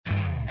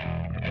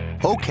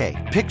Okay,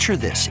 picture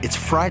this. It's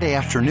Friday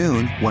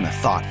afternoon when a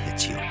thought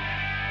hits you.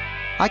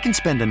 I can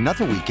spend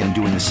another weekend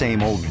doing the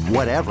same old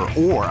whatever,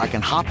 or I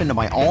can hop into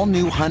my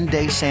all-new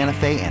Hyundai Santa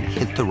Fe and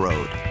hit the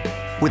road.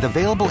 With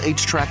available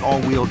H-Track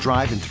all-wheel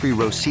drive and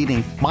 3-row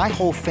seating, my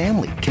whole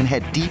family can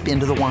head deep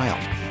into the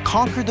wild.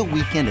 Conquer the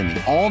weekend in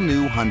the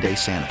all-new Hyundai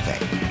Santa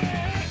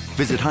Fe.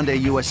 Visit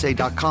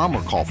HyundaiUSA.com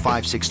or call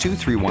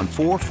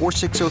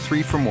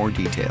 562-314-4603 for more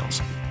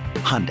details.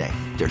 Hyundai,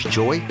 there's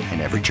joy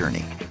in every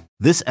journey.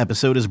 This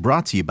episode is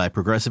brought to you by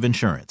Progressive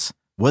Insurance.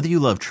 Whether you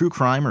love true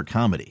crime or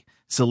comedy,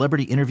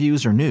 celebrity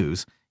interviews or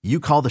news, you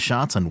call the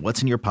shots on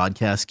what's in your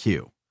podcast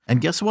queue. And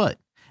guess what?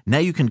 Now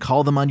you can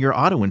call them on your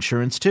auto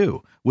insurance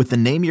too with the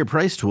Name Your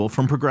Price tool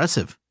from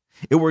Progressive.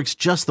 It works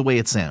just the way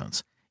it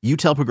sounds. You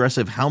tell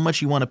Progressive how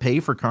much you want to pay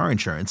for car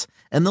insurance,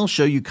 and they'll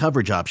show you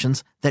coverage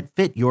options that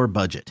fit your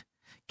budget.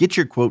 Get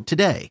your quote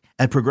today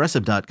at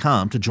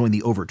Progressive.com to join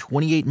the over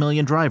 28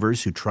 million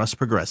drivers who trust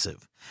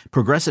Progressive.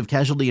 Progressive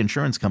Casualty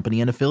Insurance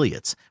Company and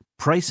Affiliates.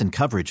 Price and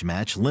coverage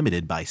match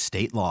limited by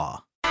state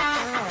law.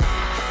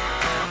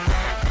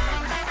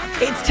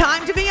 It's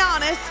time to be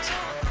honest.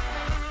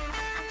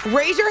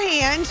 Raise your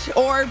hand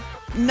or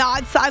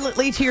nod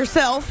silently to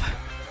yourself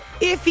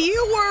if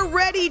you were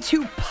ready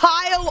to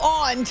pile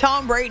on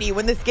Tom Brady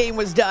when this game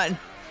was done.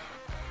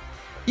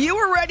 You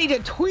were ready to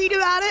tweet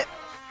about it.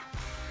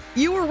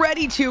 You were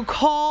ready to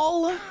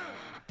call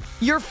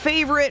your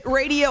favorite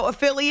radio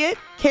affiliate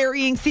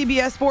carrying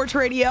CBS Sports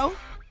Radio.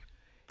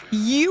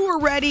 You were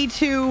ready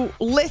to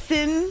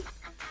listen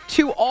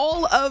to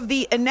all of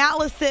the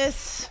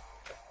analysis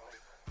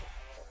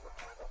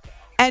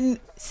and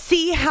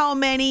see how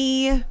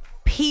many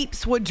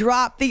peeps would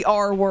drop the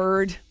R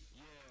word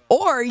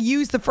or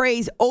use the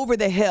phrase over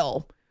the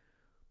hill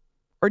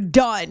or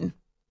done,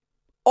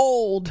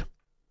 old,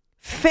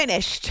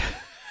 finished.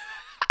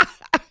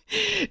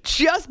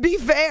 Just be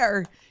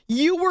fair.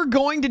 You were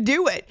going to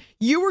do it.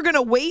 You were going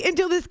to wait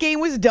until this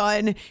game was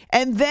done,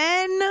 and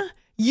then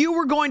you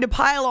were going to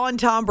pile on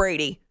Tom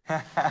Brady.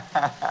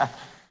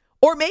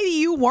 Or maybe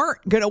you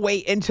weren't going to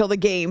wait until the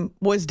game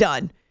was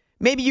done.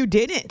 Maybe you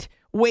didn't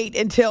wait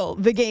until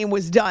the game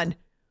was done.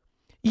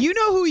 You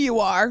know who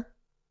you are.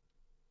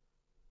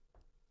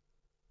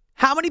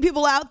 How many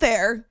people out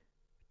there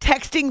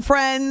texting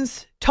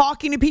friends,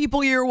 talking to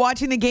people you're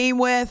watching the game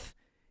with,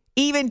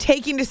 even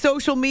taking to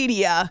social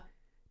media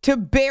to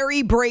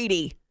bury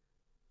Brady?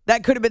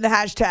 That could have been the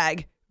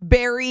hashtag.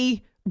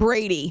 Bury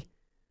Brady.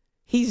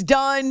 He's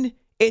done.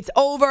 It's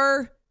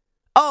over.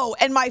 Oh,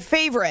 and my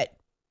favorite.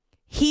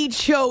 He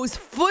chose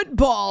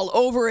football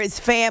over his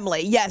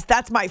family. Yes,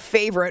 that's my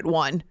favorite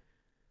one.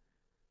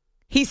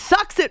 He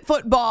sucks at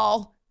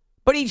football,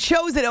 but he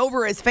chose it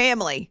over his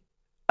family.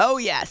 Oh,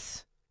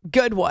 yes.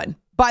 Good one.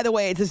 By the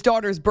way, it's his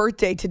daughter's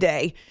birthday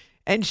today,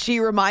 and she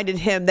reminded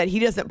him that he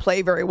doesn't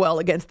play very well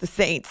against the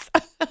Saints.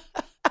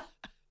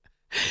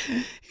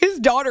 His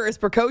daughter is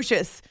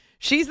precocious.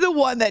 She's the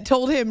one that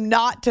told him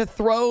not to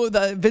throw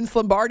the Vince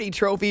Lombardi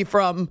trophy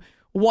from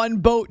one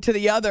boat to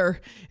the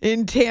other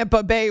in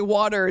Tampa Bay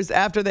waters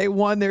after they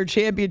won their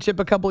championship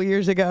a couple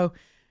years ago.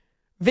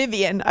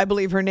 Vivian, I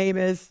believe her name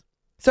is.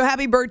 So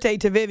happy birthday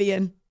to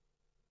Vivian.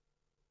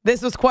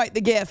 This was quite the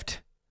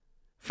gift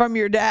from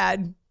your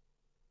dad.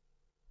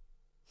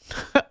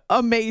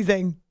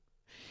 Amazing.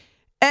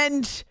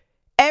 And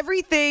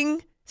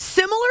everything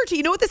similar to,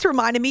 you know what this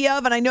reminded me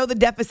of? And I know the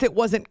deficit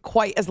wasn't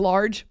quite as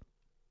large,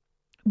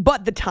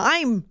 but the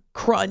time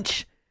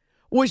crunch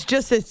was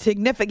just as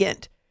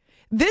significant.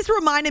 This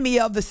reminded me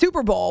of the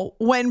Super Bowl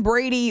when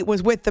Brady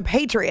was with the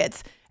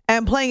Patriots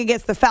and playing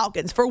against the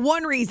Falcons for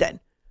one reason.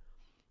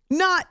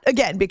 Not,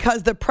 again,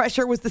 because the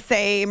pressure was the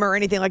same or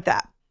anything like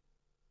that,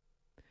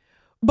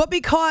 but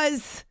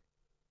because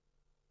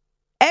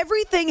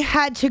everything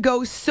had to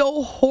go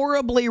so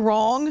horribly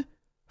wrong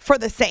for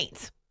the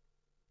Saints.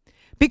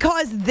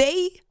 Because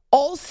they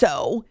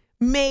also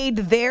made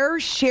their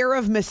share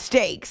of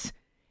mistakes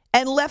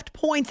and left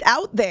points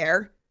out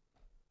there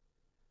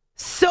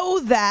so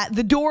that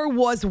the door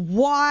was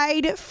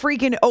wide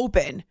freaking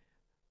open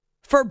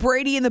for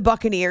Brady and the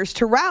Buccaneers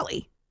to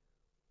rally.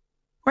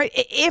 Right?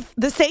 If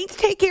the Saints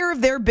take care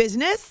of their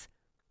business,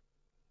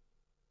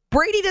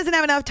 Brady doesn't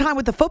have enough time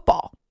with the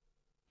football.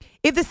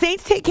 If the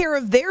Saints take care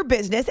of their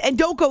business and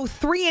don't go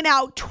 3 and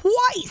out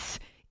twice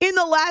in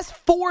the last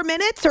 4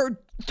 minutes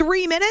or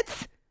 3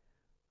 minutes,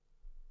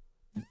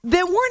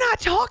 then we're not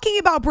talking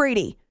about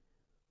Brady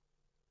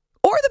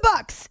or the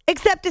Bucs,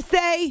 except to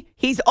say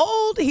he's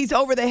old, he's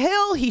over the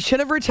hill, he should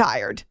have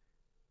retired.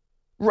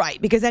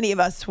 Right, because any of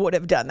us would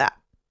have done that.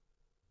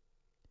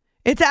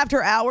 It's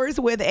After Hours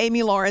with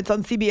Amy Lawrence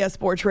on CBS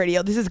Sports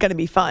Radio. This is going to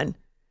be fun.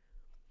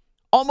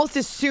 Almost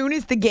as soon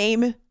as the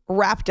game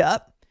wrapped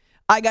up,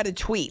 I got a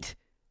tweet.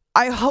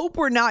 I hope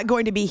we're not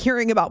going to be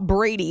hearing about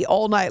Brady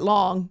all night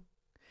long.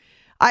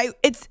 I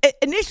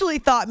initially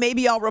thought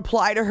maybe I'll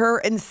reply to her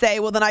and say,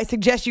 well, then I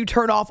suggest you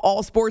turn off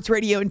all sports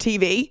radio and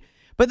TV.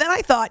 But then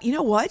I thought, you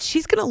know what?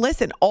 She's going to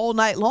listen all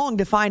night long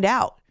to find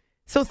out.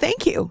 So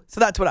thank you. So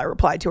that's what I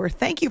replied to her.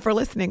 Thank you for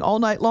listening all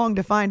night long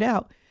to find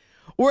out.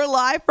 We're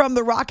live from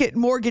the Rocket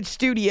Mortgage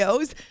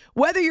Studios.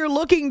 Whether you're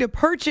looking to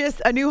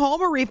purchase a new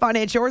home or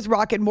refinance yours,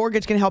 Rocket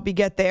Mortgage can help you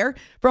get there.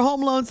 For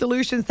home loan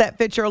solutions that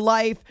fit your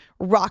life,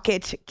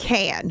 Rocket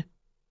can.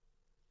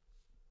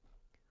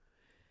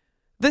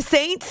 The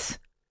Saints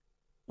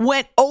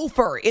went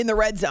 0 in the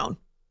red zone.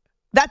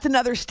 That's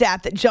another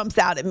stat that jumps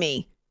out at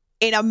me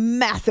in a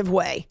massive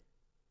way.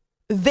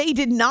 They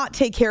did not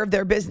take care of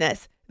their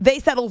business. They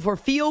settled for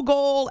field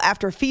goal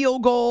after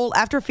field goal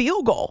after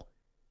field goal,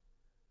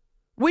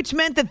 which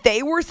meant that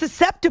they were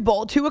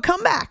susceptible to a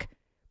comeback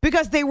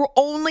because they were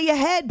only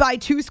ahead by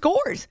 2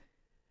 scores.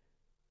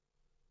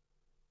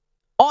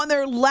 On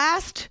their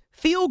last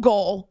field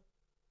goal,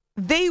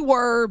 they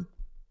were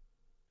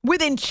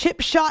within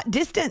chip shot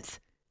distance,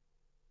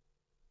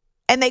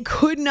 and they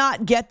could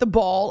not get the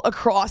ball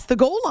across the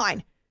goal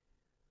line.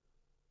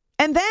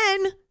 And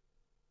then,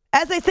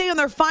 as I say, on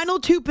their final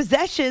 2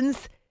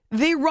 possessions,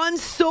 they run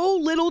so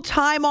little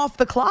time off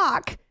the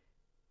clock.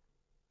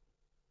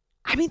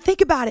 I mean,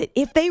 think about it.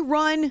 If they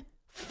run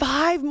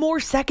 5 more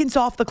seconds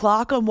off the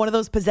clock on one of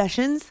those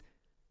possessions,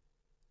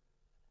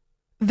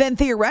 then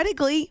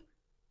theoretically,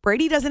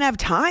 Brady doesn't have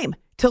time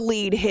to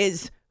lead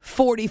his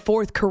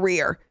 44th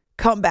career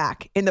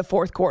comeback in the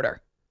fourth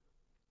quarter.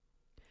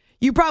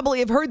 You probably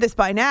have heard this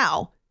by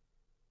now.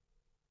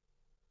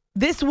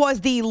 This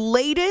was the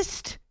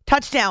latest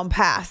touchdown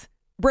pass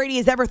Brady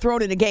has ever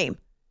thrown in a game.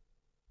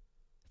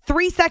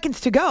 3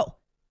 seconds to go.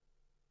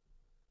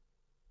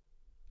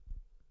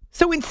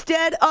 So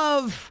instead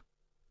of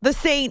the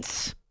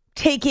Saints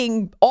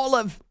taking all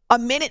of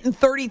 1 minute and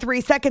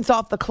 33 seconds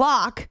off the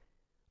clock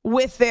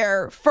with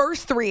their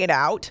first 3 and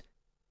out,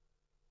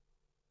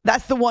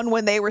 that's the one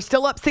when they were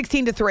still up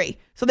 16-3.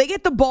 So they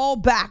get the ball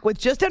back with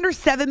just under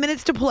 7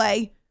 minutes to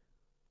play.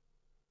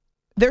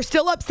 They're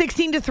still up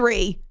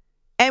 16-3.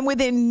 And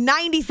within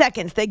 90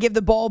 seconds, they give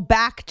the ball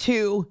back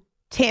to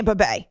Tampa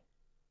Bay.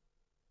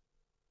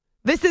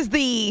 This was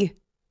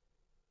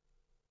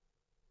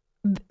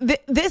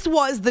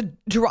the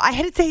drive. I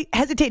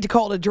hesitate to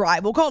call it a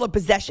drive. We'll call it a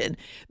possession.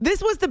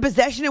 This was the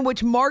possession in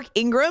which Mark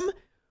Ingram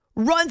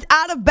runs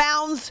out of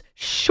bounds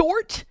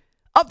short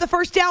of the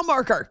first down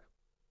marker.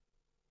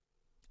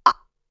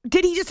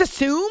 Did he just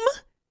assume?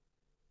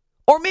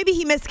 Or maybe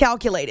he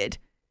miscalculated.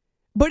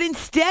 But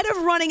instead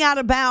of running out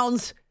of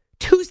bounds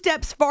 2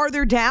 steps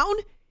farther down,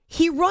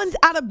 he runs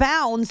out of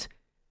bounds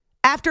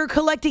after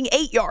collecting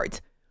 8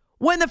 yards.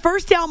 When the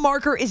first down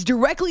marker is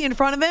directly in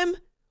front of him,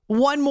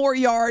 1 more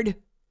yard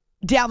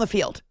down the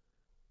field.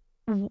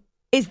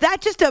 Is that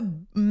just a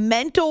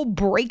mental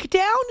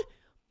breakdown?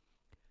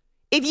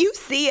 If you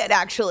see it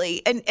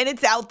actually, and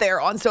it's out there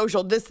on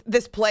social,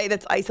 this play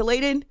that's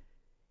isolated,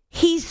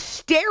 he's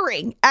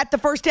staring at the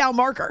first down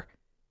marker.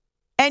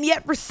 And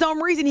yet for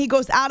some reason he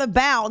goes out of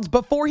bounds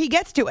before he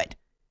gets to it.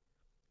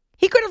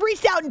 He could have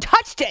reached out and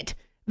touched it.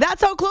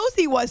 That's how close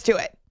he was to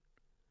it.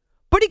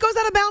 But he goes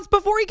out of bounds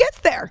before he gets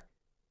there.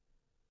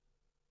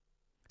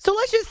 So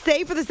let's just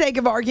say, for the sake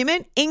of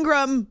argument,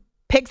 Ingram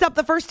picks up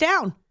the first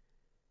down.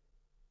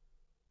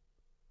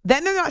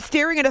 Then they're not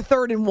staring at a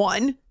 3rd and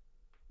 1.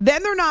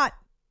 Then they're not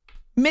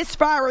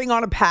misfiring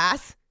on a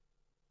pass.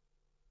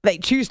 They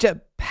choose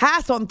to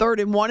pass on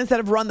 3rd and 1 instead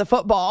of run the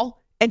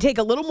football and take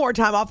a little more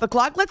time off the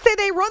clock. Let's say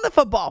they run the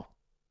football.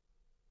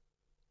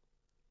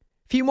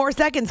 A few more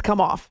seconds come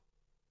off.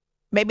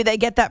 Maybe they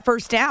get that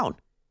first down.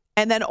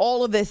 And then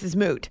all of this is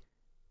moot.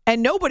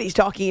 And nobody's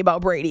talking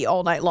about Brady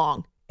all night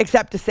long.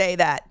 Except to say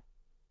that,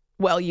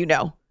 well, you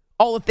know,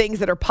 all the things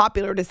that are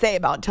popular to say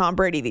about Tom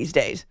Brady these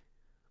days.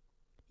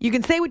 You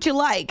can say what you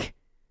like,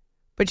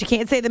 but you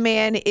can't say the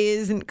man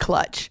isn't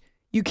clutch.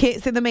 You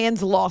can't say the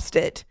man's lost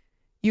it.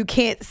 You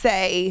can't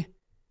say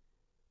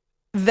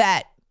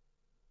that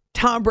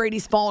Tom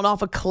Brady's fallen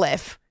off a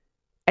cliff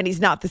and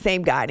he's not the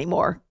same guy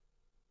anymore.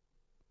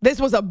 This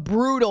was a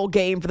brutal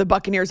game for the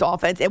Buccaneers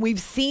offense, and we've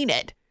seen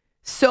it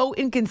so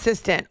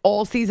inconsistent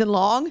all season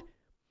long.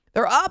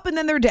 They're up and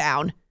then they're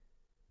down.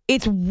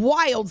 It's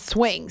wild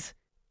swings,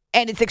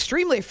 and it's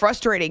extremely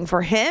frustrating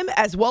for him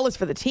as well as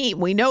for the team.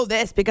 We know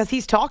this because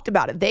he's talked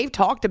about it. They've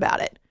talked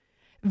about it.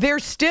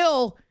 There's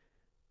still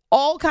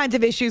all kinds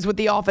of issues with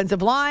the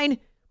offensive line,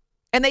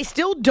 and they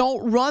still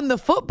don't run the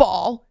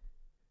football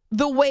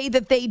the way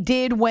that they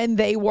did when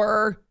they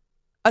were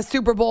a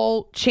Super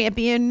Bowl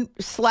champion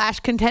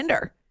 /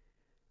 contender.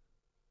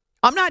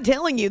 I'm not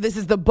telling you this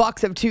is the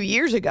Bucs of 2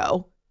 years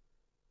ago,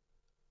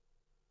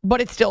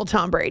 but it's still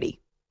Tom Brady.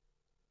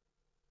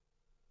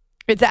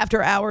 It's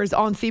After Hours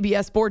on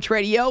CBS Sports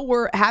Radio.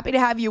 We're happy to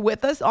have you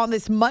with us on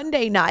this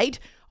Monday night.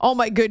 Oh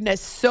my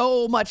goodness,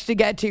 so much to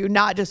get to,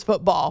 not just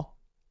football.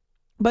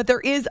 But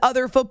there is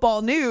other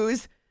football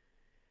news.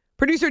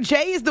 Producer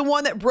Jay is the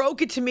one that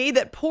broke it to me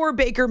that poor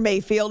Baker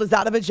Mayfield is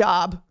out of a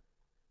job.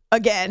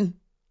 Again,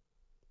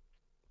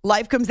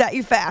 life comes at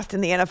you fast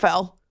in the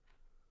NFL.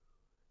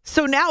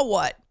 So now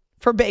what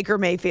for Baker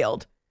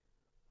Mayfield?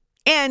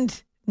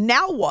 And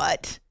now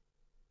what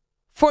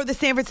for the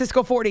San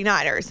Francisco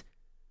 49ers?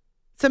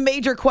 It's a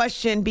major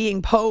question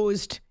being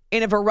posed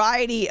in a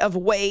variety of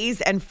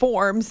ways and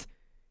forms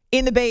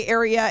in the Bay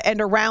Area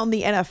and around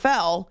the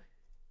NFL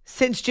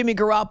since Jimmy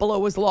Garoppolo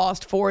was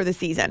lost for the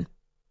season.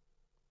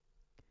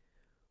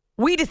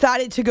 We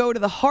decided to go to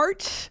the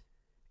heart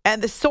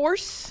and the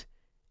source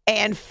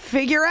and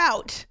figure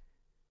out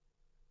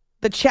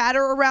the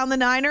chatter around the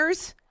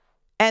Niners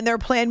and their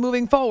plan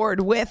moving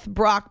forward with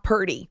Brock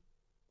Purdy.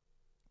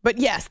 But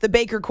yes, the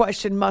Baker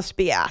question must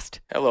be asked.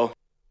 Hello.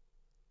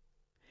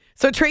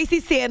 So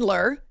Tracy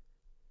Sandler,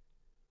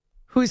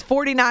 who's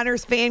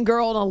 49ers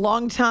fangirl and a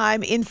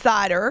longtime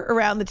insider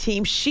around the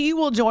team, she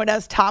will join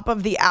us top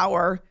of the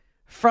hour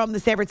from the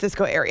San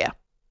Francisco area.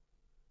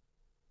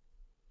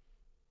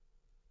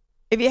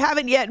 If you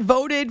haven't yet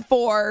voted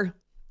for,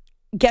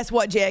 guess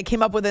what, Jay? I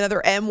came up with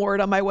another M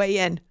word on my way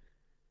in.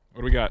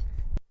 What do we got?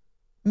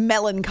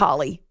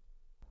 Melancholy.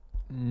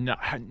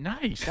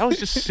 Nice. I was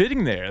just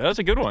sitting there. That was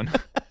a good one.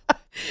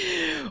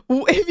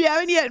 If you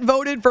haven't yet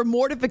voted for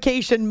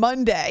Mortification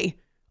Monday,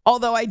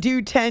 although I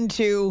do tend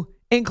to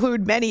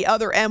include many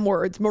other M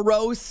words,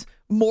 morose,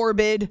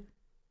 morbid,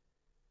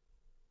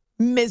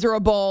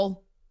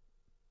 miserable,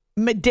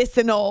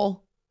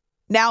 medicinal,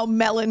 now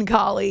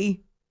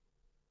melancholy,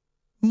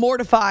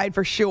 mortified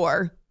for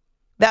sure.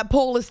 That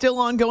poll is still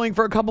ongoing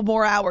for a couple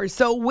more hours.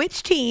 So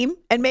which team,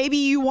 and maybe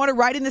you want to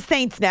write in the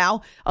Saints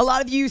now. A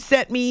lot of you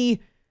sent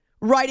me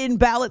write-in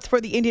ballots for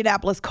the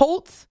Indianapolis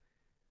Colts.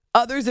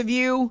 Others of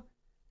you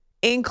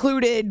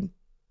included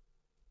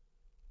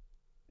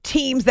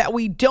teams that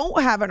we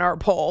don't have in our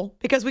poll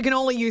because we can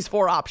only use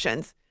 4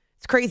 options.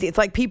 It's crazy. It's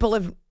like people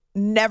have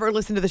never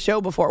listened to the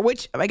show before,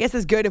 which I guess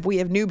is good if we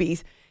have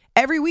newbies.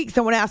 Every week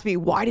someone asks me,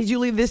 why did you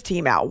leave this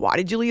team out? Why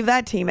did you leave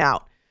that team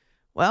out?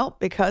 Well,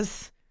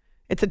 because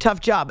it's a tough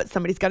job, but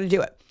somebody's got to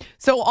do it.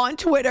 So on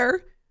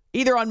Twitter,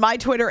 either on my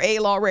Twitter,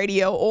 A-Law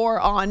Radio, or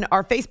on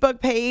our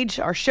Facebook page,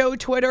 our show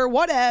Twitter,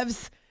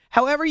 whatevs,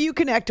 however you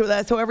connect with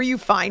us, however you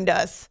find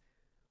us,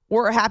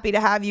 we're happy to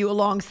have you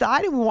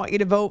alongside, and we want you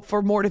to vote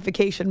for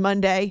Mortification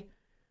Monday.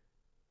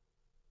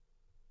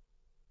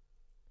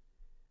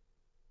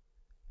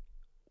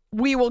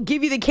 We will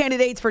give you the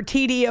candidates for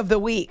TD of the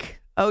week.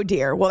 Oh,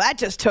 dear. Well, that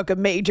just took a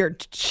major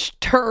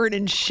turn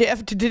and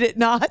shift, did it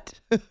not?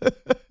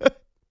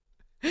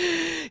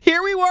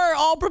 Here we were,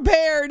 all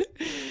prepared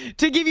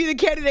to give you the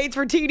candidates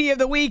for TD of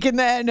the week, and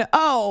then,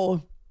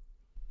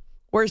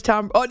 where's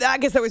Tom? Oh, I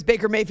guess that was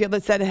Baker Mayfield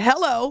that said,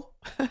 hello.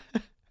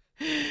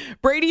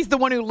 Brady's the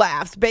one who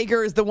laughs.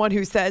 Baker is the one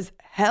who says,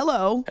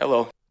 hello.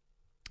 Hello.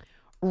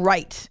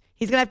 Right.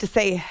 He's going to have to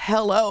say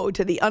hello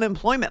to the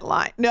unemployment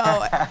line. No,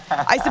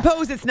 I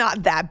suppose it's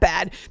not that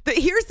bad.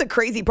 Here's the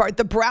crazy part.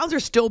 The Browns are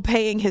still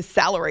paying his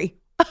salary.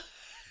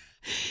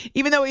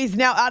 Even though he's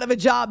now out of a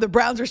job, the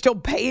Browns are still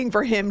paying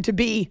for him to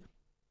be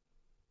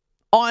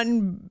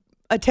on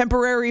a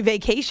temporary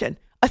vacation,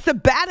 a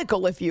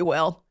sabbatical, if you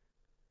will.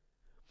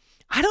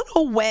 I don't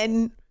know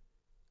when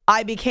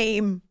I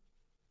became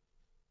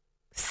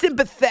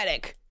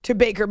sympathetic to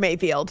Baker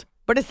Mayfield,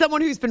 but as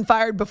someone who's been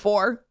fired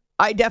before,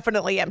 I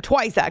definitely am.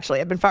 Twice, actually.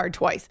 I've been fired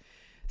twice.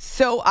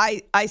 So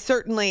I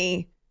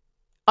certainly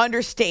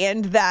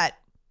understand that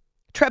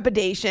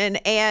trepidation,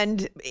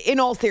 and in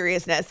all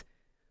seriousness,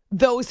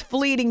 those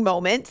fleeting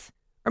moments,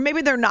 or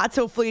maybe they're not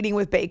so fleeting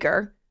with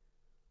Baker,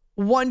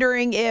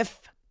 wondering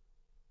if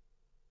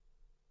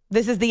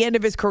this is the end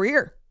of his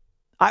career.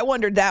 I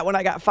wondered that when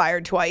I got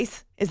fired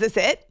twice. Is this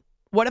it?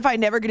 What if I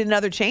never get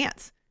another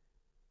chance?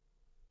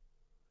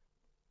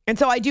 And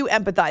so I do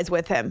empathize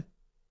with him.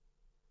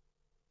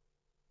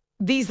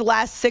 These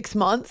last 6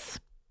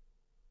 months,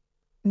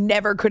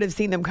 never could have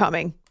seen them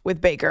coming with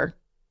Baker.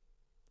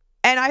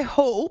 And I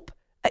hope,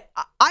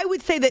 I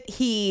would say that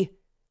he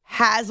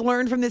has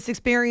learned from this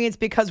experience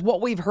because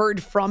what we've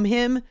heard from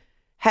him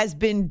has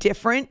been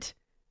different.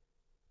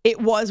 It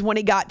was when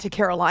he got to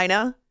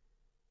Carolina.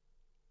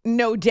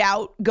 No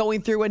doubt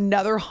going through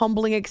another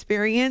humbling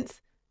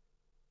experience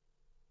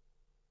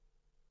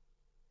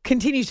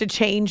continues to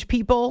change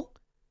people.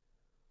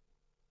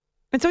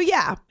 And so,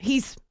 yeah,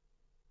 he's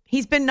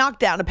been knocked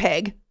down a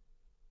peg.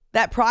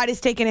 That pride has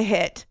taken a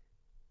hit.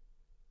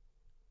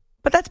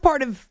 But that's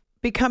part of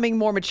becoming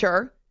more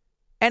mature.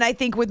 And I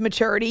think with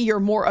maturity, you're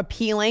more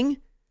appealing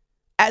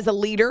as a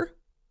leader.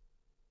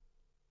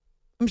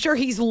 I'm sure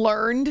he's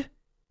learned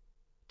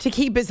to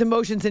keep his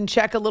emotions in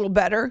check a little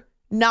better,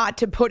 not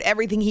to put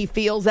everything he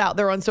feels out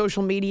there on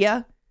social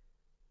media.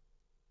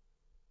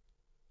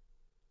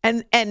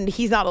 And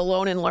he's not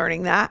alone in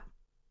learning that.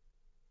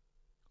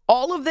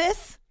 All of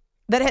this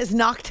that has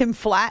knocked him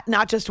flat,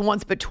 not just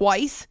once, but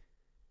twice.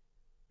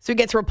 So he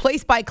gets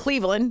replaced by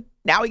Cleveland.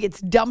 Now he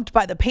gets dumped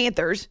by the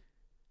Panthers.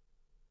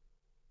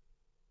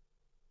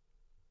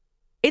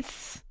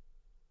 It's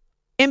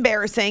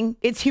embarrassing.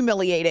 It's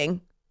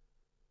humiliating.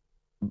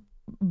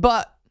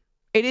 But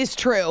it is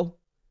true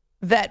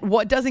that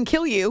what doesn't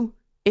kill you,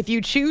 if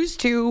you choose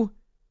to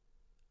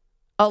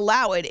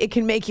allow it, it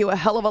can make you a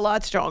hell of a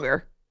lot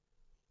stronger.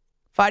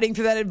 Fighting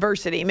through that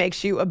adversity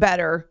makes you a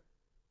better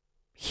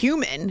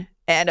human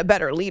and a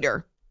better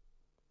leader.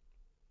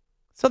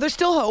 So there's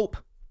still hope,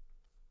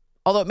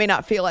 although it may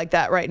not feel like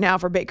that right now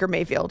for Baker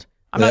Mayfield.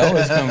 I'm They not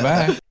always come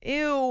back.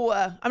 Ew.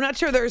 I'm not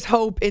sure there's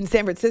hope in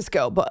San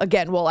Francisco, but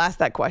again, we'll ask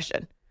that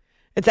question.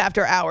 It's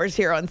After Hours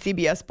here on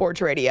CBS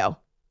Sports Radio.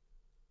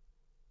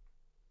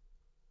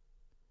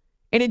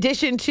 In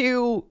addition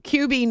to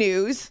QB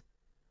news,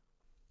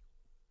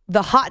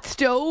 the hot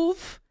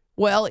stove,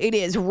 well, it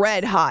is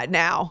red hot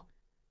now.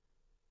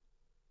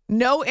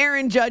 No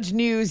Aaron Judge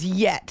news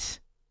yet.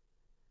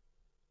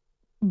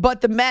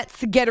 But the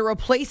Mets get a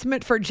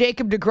replacement for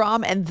Jacob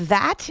deGrom, and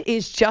that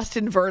is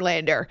Justin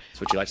Verlander.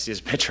 That's what you like to see as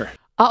a pitcher.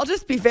 I'll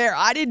just be fair.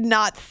 I did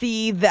not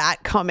see that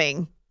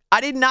coming. I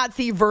did not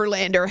see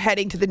Verlander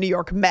heading to the New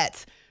York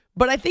Mets.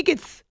 But I think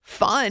it's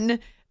fun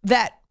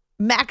that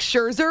Max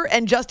Scherzer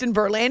and Justin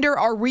Verlander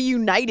are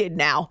reunited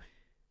now.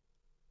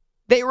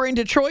 They were in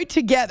Detroit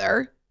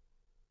together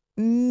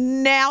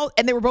now,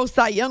 and they were both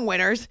Cy Young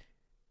winners.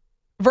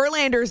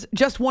 Verlander's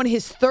just won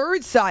his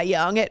third Cy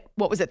Young at,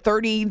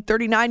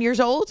 39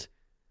 years old?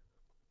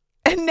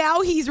 And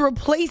now he's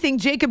replacing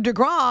Jacob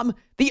deGrom,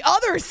 the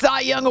other Cy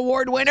Young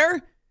Award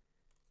winner,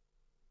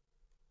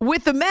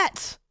 with the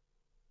Mets.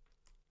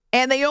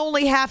 And they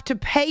only have to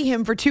pay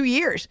him for 2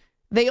 years.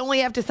 They only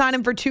have to sign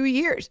him for 2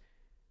 years.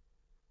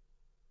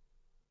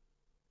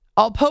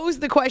 I'll pose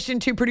the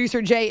question to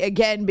producer Jay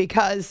again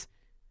because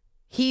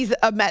he's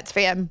a Mets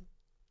fan.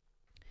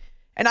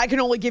 And I can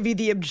only give you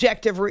the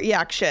objective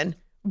reaction.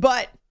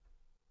 But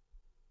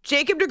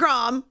Jacob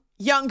deGrom,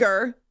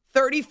 younger,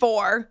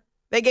 34,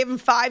 they gave him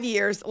 5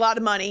 years, a lot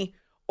of money.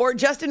 Or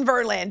Justin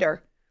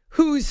Verlander,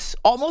 who's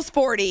almost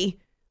 40,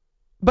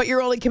 but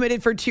you're only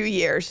committed for 2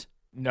 years.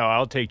 No,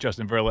 I'll take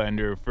Justin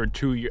Verlander for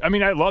 2 years. I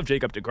mean, I love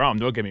Jacob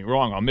deGrom. Don't get me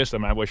wrong. I'll miss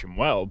him. I wish him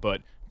well.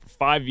 But for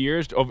 5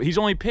 years, he's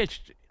only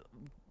pitched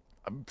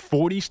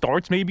 40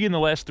 starts maybe in the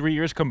last 3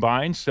 years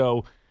combined.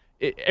 So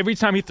every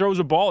time he throws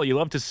a ball, you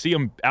love to see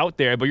him out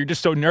there, but you're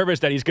just so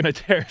nervous that he's going to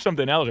tear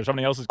something else or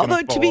something else is going to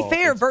fall. Although, to be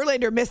fair,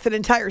 Verlander missed an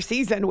entire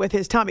season with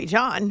his Tommy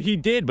John. He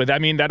did, but I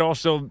mean, that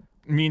also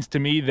means to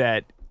me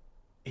that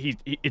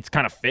it's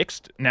kind of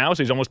fixed now,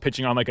 so he's almost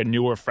pitching on like a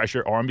newer,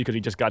 fresher arm because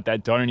he just got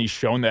that done, and he's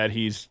shown that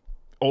he's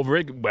over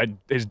it at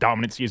his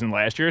dominant season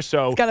last year.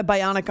 So he's got a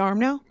bionic arm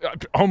now?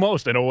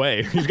 Almost, in a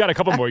way. He's got a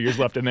couple more years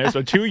left in there,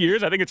 so 2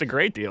 years, I think it's a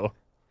great deal.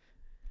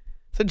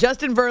 So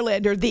Justin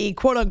Verlander, the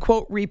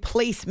quote-unquote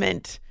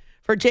replacement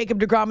for Jacob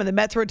deGrom in the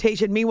Mets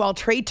rotation. Meanwhile,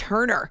 Trey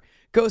Turner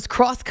goes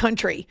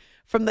cross-country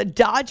from the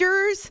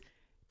Dodgers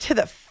to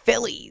the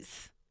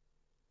Phillies.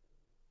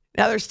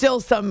 Now, there's still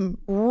some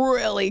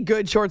really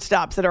good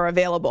shortstops that are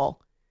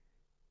available.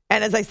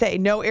 And as I say,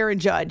 no Aaron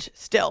Judge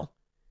still.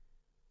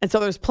 And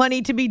so there's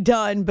plenty to be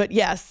done. But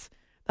yes,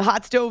 the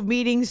hot stove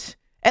meetings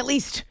at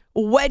least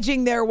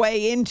wedging their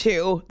way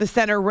into the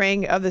center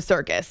ring of the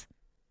circus.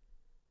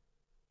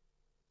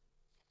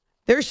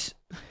 There's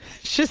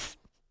just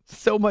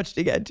so much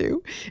to get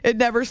to. It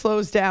never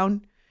slows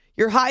down.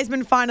 Your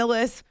Heisman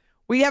finalists,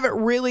 we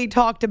haven't really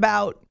talked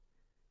about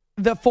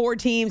the 4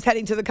 teams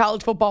heading to the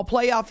college football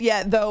playoff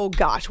yet, though,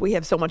 gosh, we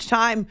have so much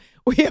time.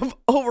 We have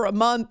over a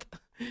month.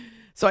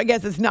 So I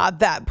guess it's not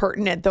that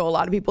pertinent, though a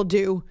lot of people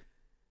do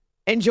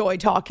enjoy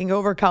talking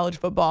over college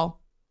football.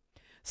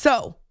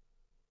 So,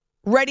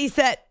 ready,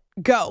 set,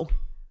 go.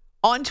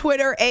 On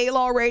Twitter,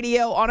 A-Law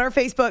Radio, on our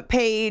Facebook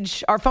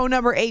page, our phone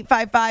number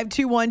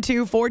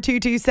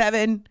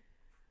 855-212-4227.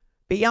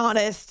 Be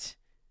honest,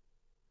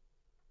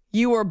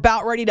 you were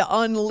about ready to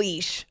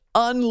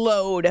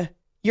unload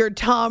your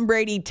Tom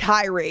Brady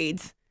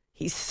tirades.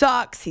 He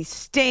sucks. He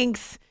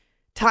stinks.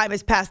 Time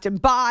has passed him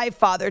by.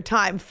 Father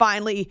Time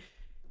finally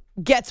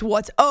gets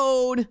what's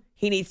owed.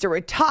 He needs to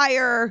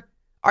retire.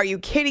 Are you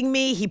kidding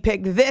me? He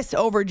picked this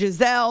over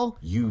Giselle.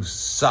 You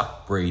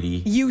suck,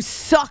 Brady. You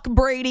suck,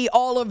 Brady.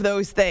 All of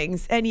those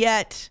things. And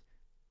yet,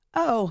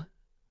 oh,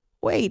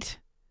 wait,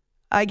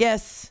 I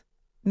guess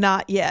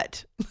not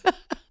yet.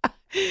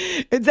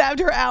 It's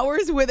After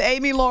Hours with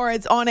Amy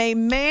Lawrence on a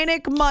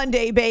manic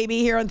Monday,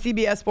 baby, here on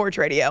CBS Sports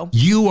Radio.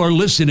 You are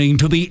listening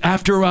to the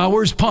After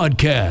Hours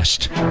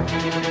podcast.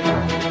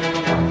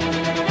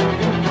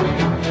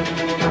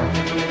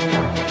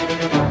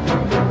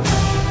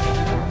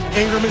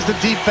 Ingram is the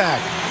deep back.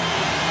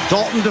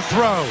 Dalton to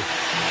throw.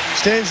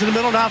 Stands in the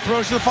middle, now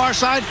throws to the far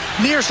side.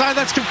 Near side,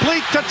 that's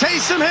complete to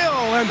Taysom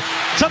Hill. And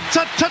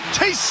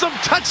Taysom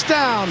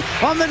touchdown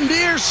on the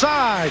near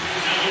side.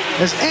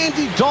 As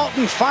Andy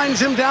Dalton finds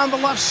him down the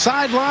left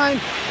sideline.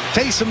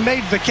 Taysom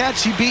made the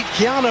catch. He beat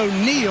Keanu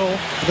Neal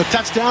with a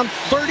touchdown,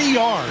 30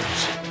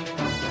 yards.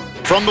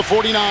 From the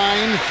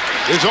 49,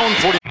 his own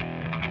 40.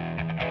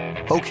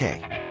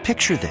 Okay,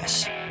 picture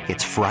this.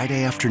 It's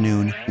Friday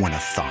afternoon when a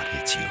thought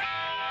hits you.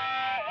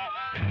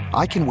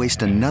 I can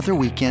waste another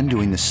weekend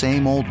doing the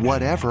same old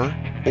whatever,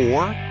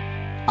 or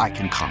I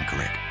can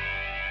conquer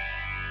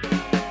it.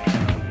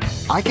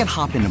 I can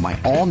hop into my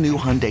all-new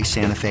Hyundai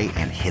Santa Fe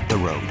and hit the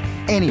road.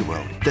 Any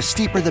road. The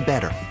steeper, the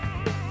better.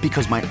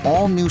 Because my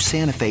all-new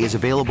Santa Fe is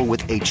available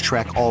with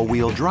H-Track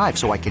all-wheel drive,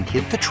 so I can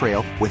hit the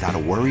trail without a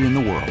worry in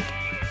the world.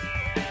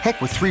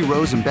 Heck, with 3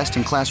 rows and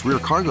best-in-class rear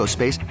cargo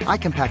space, I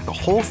can pack the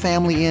whole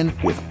family in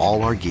with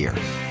all our gear.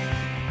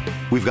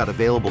 We've got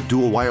available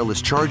dual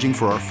wireless charging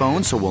for our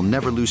phones, so we'll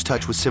never lose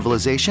touch with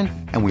civilization,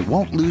 and we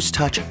won't lose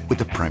touch with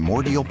the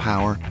primordial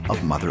power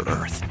of Mother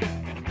Earth.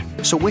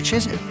 So which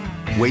is it?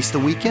 Waste the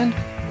weekend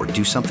or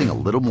do something a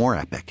little more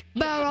epic?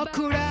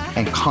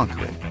 And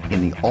conquer it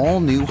in the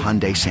all-new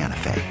Hyundai Santa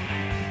Fe.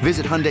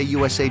 Visit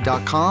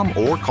HyundaiUSA.com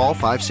or call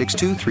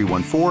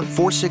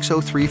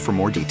 562-314-4603 for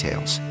more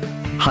details.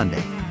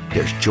 Hyundai,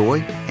 there's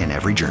joy in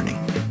every journey.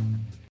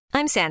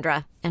 I'm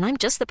Sandra, and I'm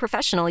just the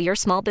professional your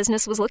small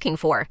business was looking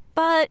for.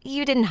 But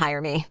you didn't hire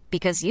me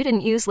because you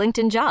didn't use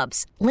LinkedIn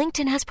Jobs.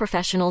 LinkedIn has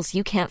professionals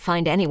you can't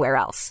find anywhere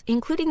else,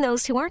 including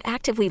those who aren't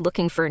actively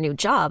looking for a new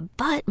job,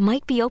 but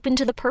might be open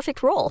to the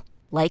perfect role,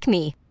 like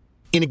me.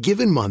 In a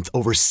given month,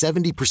 over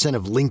 70%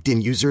 of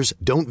LinkedIn users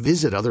don't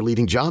visit other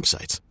leading job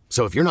sites.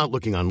 So if you're not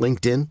looking on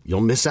LinkedIn,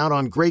 you'll miss out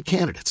on great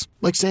candidates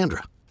like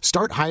Sandra.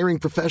 Start hiring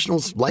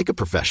professionals like a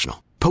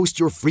professional. Post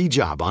your free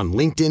job on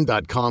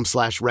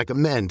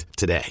linkedin.com/recommend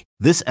today.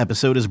 This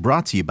episode is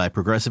brought to you by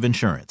Progressive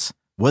Insurance.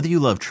 Whether you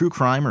love true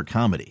crime or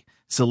comedy,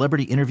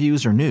 celebrity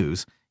interviews or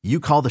news,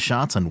 you call the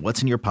shots on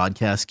what's in your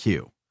podcast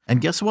queue.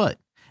 And guess what?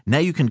 Now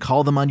you can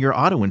call them on your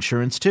auto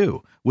insurance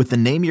too with the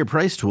Name Your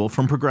Price tool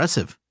from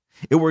Progressive.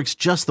 It works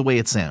just the way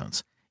it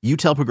sounds. You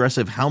tell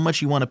Progressive how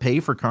much you want to pay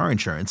for car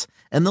insurance,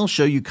 and they'll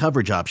show you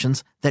coverage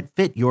options that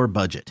fit your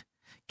budget.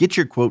 Get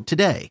your quote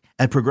today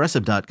at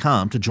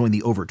Progressive.com to join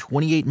the over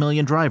 28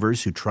 million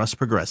drivers who trust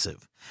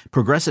Progressive.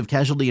 Progressive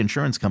Casualty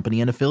Insurance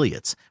Company and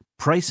Affiliates.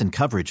 Price and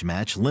coverage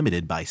match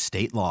limited by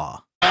state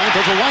law.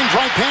 There's a line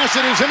drive pass.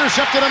 It is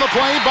intercepted on the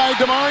play by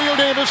Demario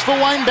Davis, the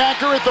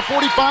linebacker at the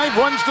 45,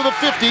 runs to the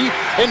 50,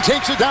 and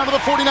takes it down to the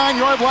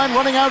 49-yard line,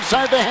 running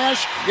outside the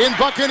hash in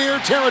Buccaneer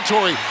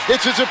territory.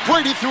 It's as if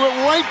Brady threw it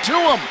right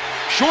to him.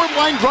 Short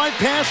line drive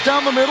pass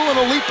down the middle and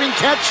a leaping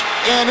catch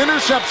and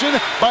interception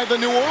by the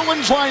New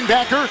Orleans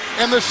linebacker,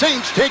 and the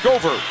Saints take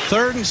over.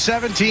 3rd and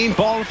 17,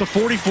 ball at the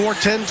 44,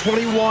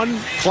 10-21.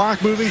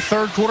 Clock moving,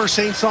 third quarter,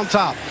 Saints on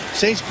top.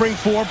 Saints bring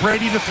 4,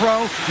 Brady to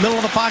throw. Middle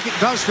of the pocket,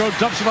 does throw,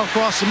 dumps it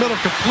across the middle,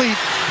 complete.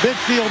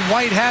 Midfield,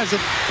 White has it,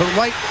 but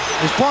White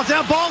is brought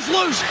down. Ball's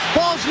loose,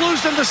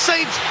 and the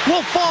Saints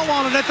will fall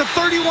on it at the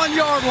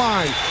 31-yard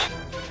line.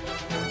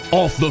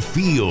 Off the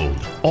field,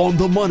 on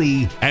the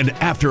money, and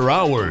after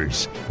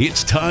hours.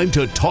 It's time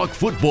to talk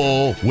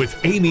football with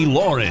Amy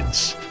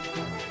Lawrence.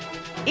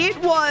 It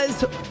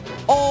was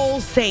All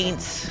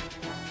Saints.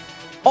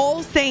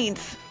 All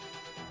Saints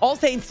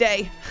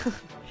Day.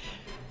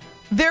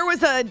 There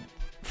was a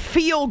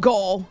field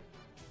goal,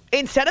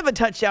 instead of a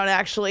touchdown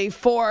actually,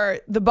 for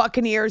the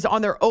Buccaneers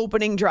on their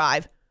opening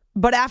drive.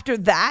 But after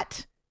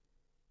that,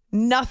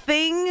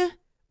 nothing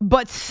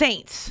but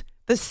Saints.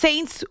 The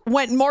Saints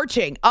went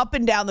marching up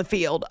and down the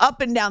field.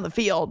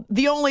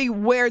 The only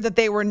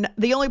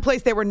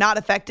place they were not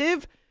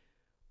effective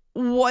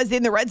was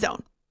in the red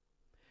zone,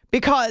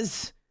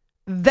 because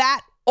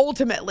that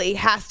ultimately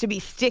has to be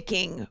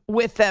sticking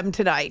with them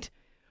tonight.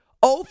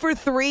 0 for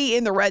 3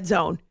 in the red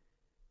zone.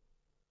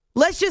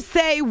 Let's just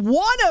say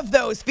one of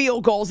those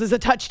field goals is a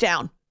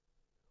touchdown.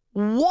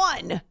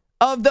 One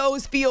of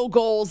those field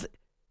goals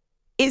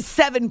is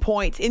 7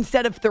 points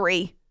instead of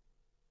 3.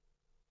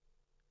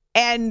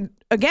 And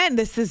again,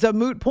 this is a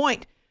moot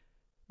point.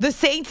 The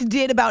Saints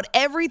did about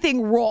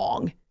everything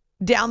wrong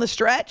down the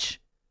stretch,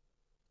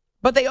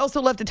 but they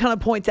also left a ton of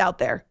points out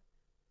there.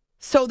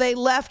 So they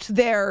left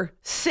their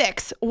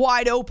 6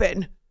 wide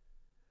open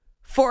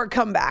for a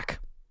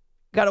comeback.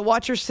 Got to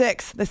watch your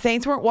 6. The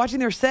Saints weren't watching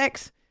their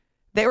 6.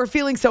 They were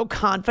feeling so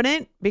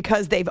confident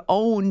because they've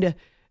owned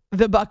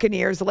the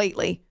Buccaneers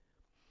lately.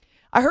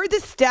 I heard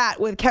this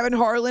stat with Kevin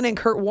Harlan and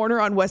Kurt Warner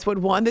on Westwood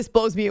One. This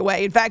blows me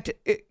away. In fact,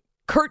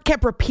 Kurt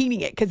kept repeating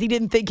it because he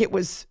didn't think it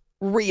was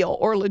real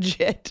or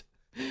legit.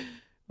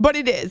 But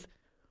it is.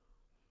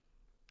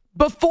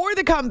 Before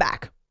the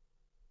comeback,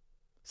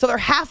 so they're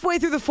halfway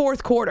through the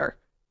fourth quarter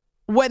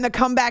when the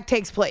comeback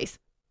takes place.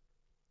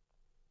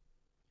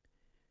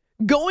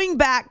 Going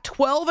back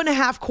 12 and a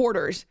half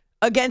quarters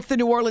against the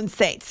New Orleans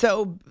Saints.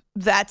 So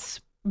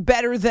that's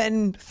better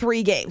than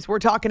 3 games. We're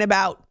talking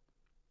about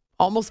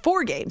almost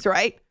 4 games,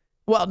 right?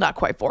 Well, not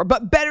quite 4,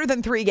 but better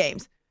than 3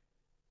 games.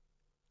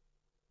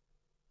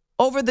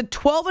 Over the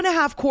 12 and a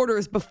half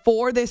quarters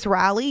before this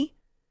rally,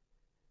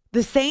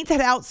 the Saints had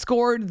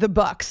outscored the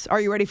Bucs.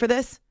 Are you ready for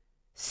this?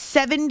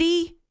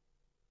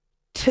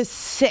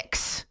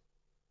 70-6.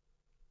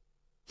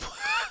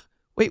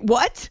 Wait,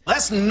 what?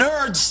 That's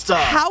nerd stuff.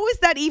 How is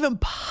that even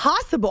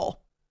possible?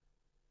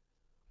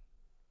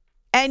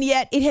 And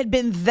yet it had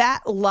been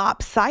that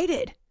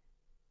lopsided.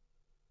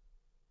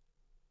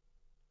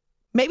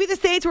 Maybe the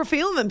Saints were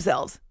feeling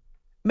themselves.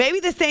 Maybe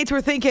the Saints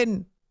were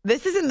thinking,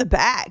 this is in the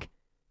bag.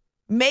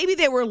 Maybe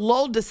they were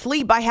lulled to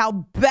sleep by how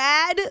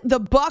bad the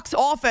Bucs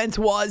offense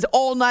was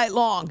all night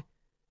long.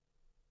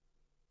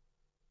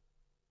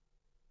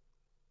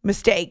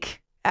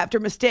 Mistake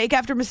after mistake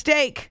after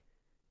mistake.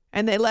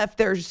 And they left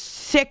their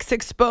 6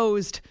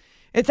 exposed.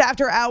 It's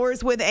After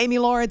Hours with Amy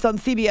Lawrence on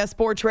CBS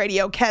Sports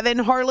Radio. Kevin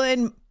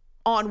Harlan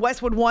on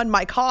Westwood One,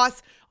 Mike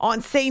Haas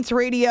on Saints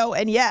Radio.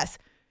 And yes,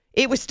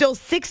 it was still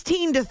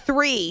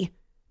 16-3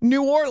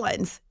 New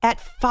Orleans at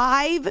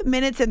 5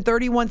 minutes and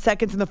 31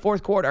 seconds in the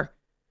fourth quarter.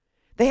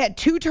 They had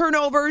 2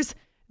 turnovers,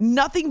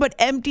 nothing but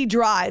empty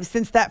drives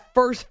since that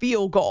first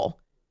field goal.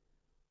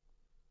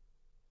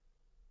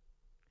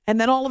 And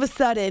then all of a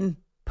sudden,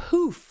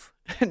 poof.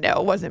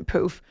 No, it wasn't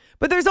poof.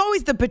 But there's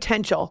always the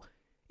potential.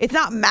 It's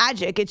not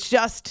magic. It's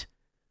just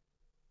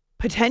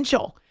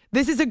potential.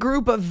 This is a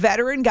group of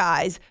veteran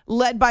guys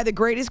led by the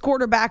greatest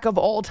quarterback of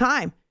all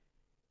time.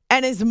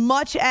 And as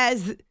much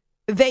as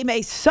they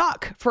may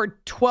suck for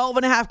 12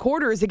 and a half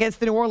quarters against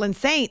the New Orleans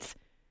Saints,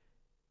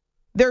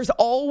 there's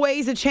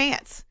always a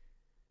chance.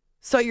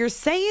 So you're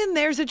saying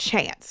there's a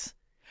chance.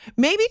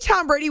 Maybe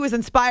Tom Brady was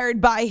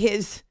inspired by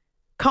his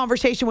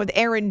conversation with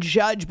Aaron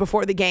Judge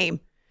before the game.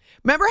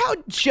 Remember how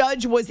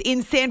Judge was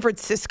in San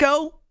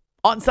Francisco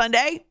on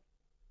Sunday?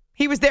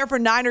 He was there for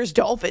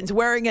Niners-Dolphins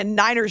wearing a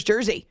Niners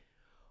jersey.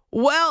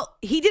 Well,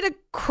 he did a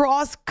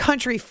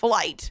cross-country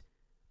flight.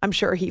 I'm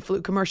sure he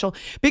flew commercial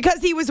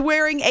because he was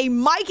wearing a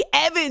Mike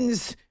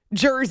Evans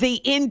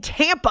jersey in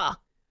Tampa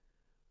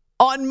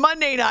on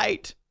Monday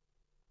night.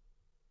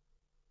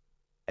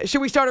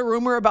 Should we start a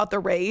rumor about the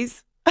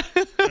Rays?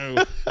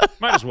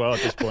 Might as well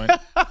at this point.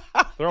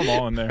 Throw them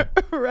all in there.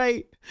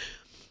 Right.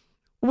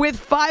 With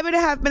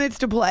 5.5 minutes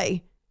to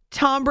play,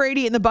 Tom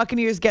Brady and the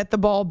Buccaneers get the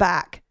ball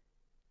back.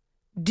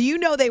 Do you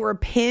know they were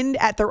pinned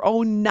at their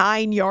own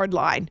 9-yard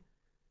line?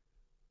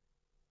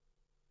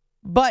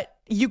 But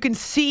you can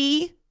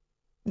see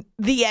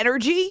the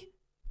energy.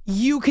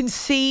 You can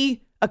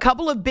see a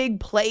couple of big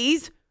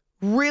plays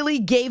really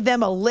gave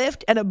them a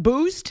lift and a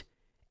boost.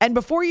 And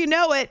before you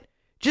know it,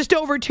 just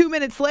over 2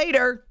 minutes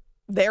later,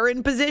 they're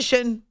in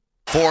position.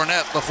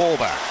 Fournette, the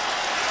fullback.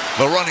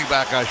 The running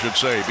back, I should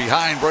say,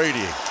 behind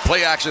Brady.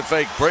 Play action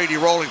fake. Brady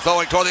rolling,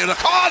 throwing toward the end.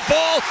 Caught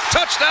ball.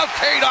 Touchdown,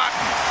 Cade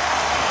Otton.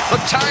 The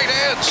tight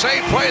end,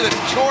 same play that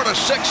scored a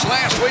 6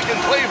 last week in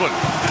Cleveland.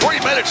 3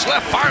 minutes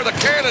left. Fire the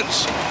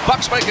cannons.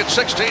 Bucks make it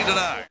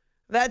 16-9.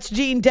 That's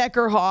Gene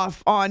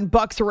Deckerhoff on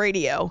Bucks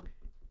Radio.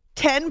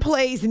 10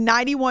 plays,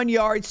 91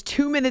 yards,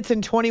 2 minutes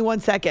and 21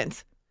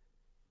 seconds.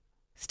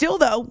 Still,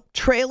 though,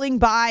 trailing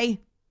by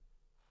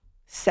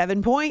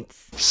 7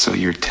 points. So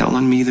you're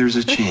telling me there's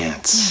a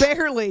chance?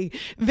 Barely.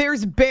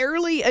 There's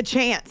barely a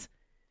chance.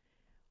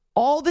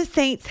 All the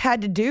Saints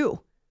had to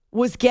do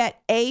was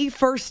get a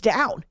first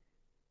down,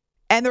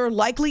 and they're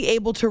likely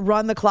able to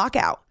run the clock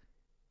out.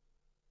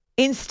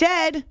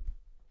 Instead,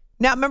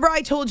 now remember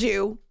I told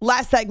you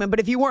last segment, but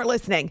if you weren't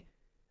listening,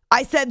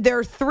 I said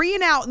their 3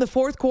 and out in the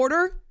fourth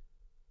quarter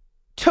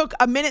took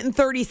 1 minute and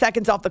 30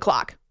 seconds off the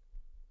clock.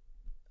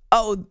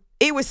 Oh,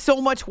 it was so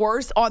much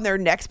worse on their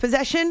next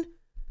possession.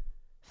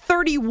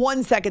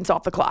 31 seconds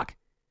off the clock.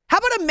 How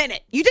about a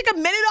minute? You take a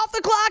minute off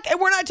the clock and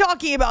we're not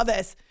talking about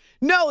this.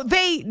 No,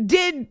 they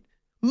did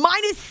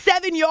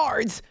 -7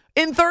 yards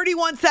in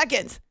 31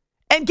 seconds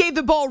and gave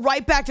the ball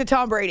right back to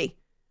Tom Brady.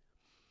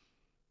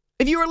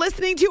 If you were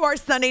listening to our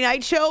Sunday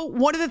night show,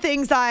 one of the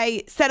things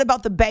I said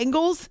about the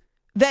Bengals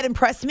that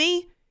impressed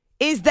me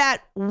is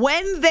that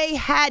when they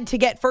had to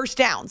get first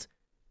downs,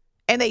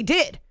 and they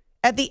did,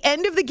 at the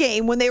end of the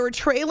game when they were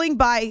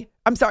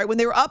when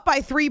they were up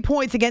by 3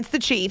 points against the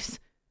Chiefs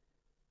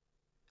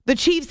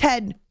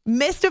had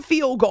missed a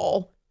field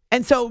goal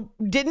and so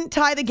didn't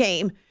tie the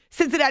game.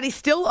 Cincinnati's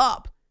still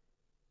up.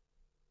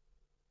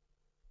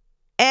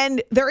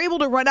 And they're able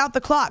to run out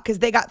the clock because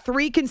they got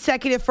 3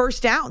 consecutive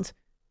first downs.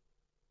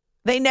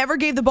 They never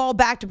gave the ball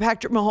back to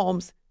Patrick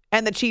Mahomes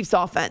and the Chiefs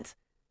offense.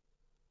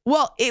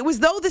 Well, it was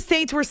though the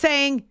Saints were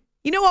saying,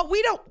 you know what,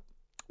 we don't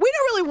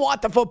really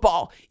want the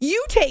football.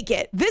 You take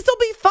it. This will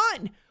be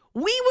fun.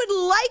 We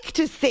would like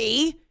to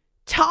see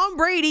Tom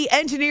Brady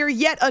engineer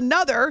yet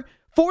another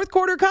fourth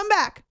quarter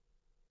comeback.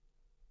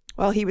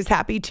 Well, he was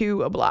happy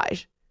to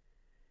oblige.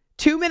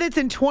 2 minutes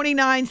and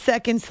 29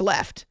 seconds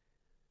left.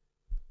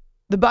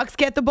 The Bucks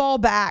get the ball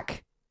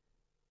back,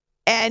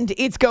 and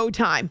it's go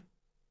time.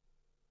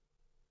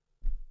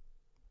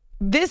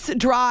 This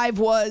drive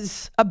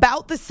was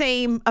about the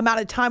same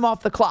amount of time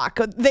off the clock.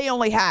 They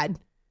only had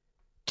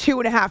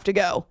 2.5 to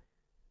go.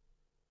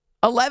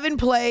 11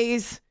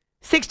 plays,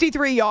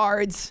 63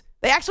 yards.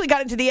 They actually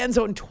got into the end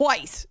zone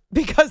twice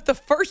because the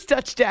first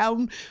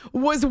touchdown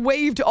was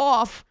waved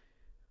off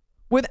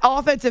with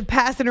offensive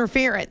pass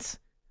interference.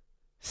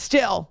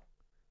 Still,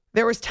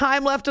 there was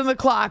time left on the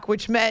clock,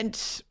 which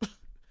meant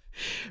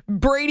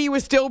Brady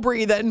was still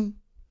breathing.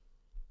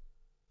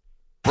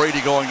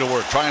 Brady going to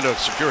work, trying to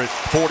secure it.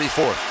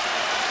 44th.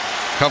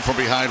 Come from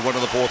behind one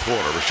in the fourth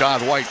quarter.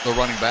 Rachaad White, the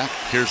running back.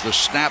 Here's the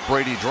snap.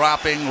 Brady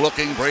dropping,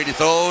 looking. Brady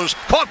throws.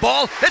 Caught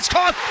ball. It's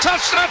caught.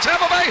 Touchdown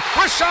Tampa Bay.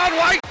 Rachaad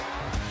White.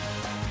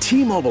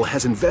 T-Mobile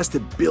has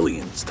invested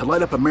billions to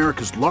light up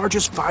America's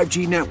largest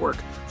 5G network,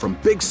 from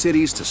big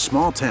cities to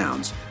small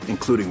towns,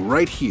 including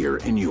right here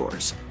in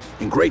yours.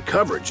 And great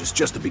coverage is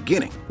just the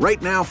beginning.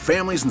 Right now,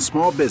 families and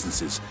small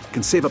businesses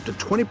can save up to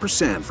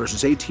 20%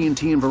 versus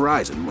AT&T and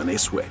Verizon when they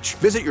switch.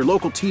 Visit your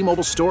local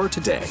T-Mobile store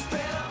today.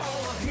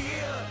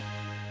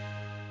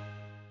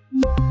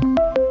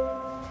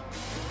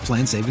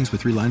 Plan savings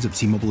with 3 lines of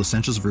T-Mobile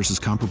Essentials versus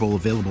comparable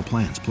available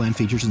plans. Plan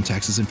features and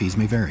taxes and fees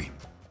may vary.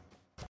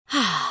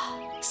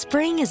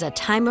 Spring is a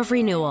time of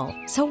renewal,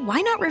 so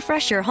why not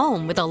refresh your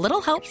home with a little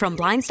help from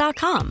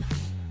Blinds.com?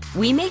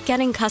 We make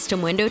getting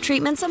custom window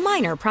treatments a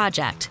minor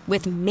project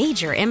with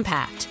major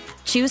impact.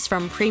 Choose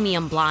from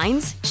premium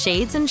blinds,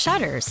 shades, and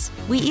shutters.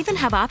 We even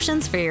have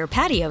options for your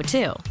patio,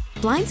 too.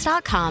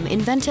 Blinds.com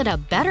invented a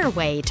better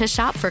way to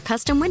shop for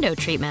custom window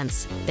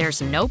treatments.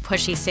 There's no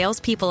pushy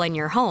salespeople in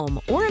your home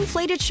or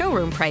inflated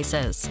showroom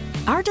prices.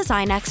 Our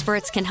design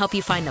experts can help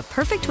you find the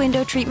perfect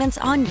window treatments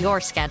on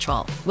your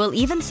schedule. We'll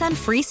even send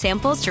free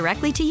samples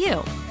directly to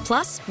you.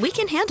 Plus, we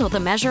can handle the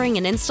measuring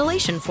and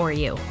installation for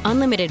you.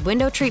 Unlimited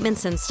window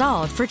treatments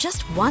installed for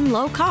just one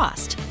low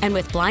cost. And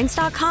with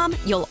Blinds.com,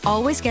 you'll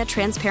always get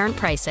transparent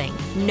pricing.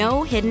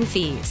 No hidden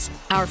fees.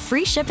 Our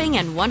free shipping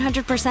and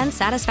 100%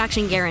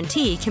 satisfaction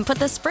guarantee can put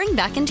the spring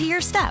back into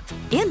your step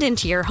and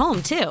into your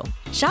home, too.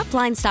 Shop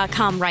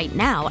Blinds.com right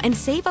now and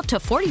save up to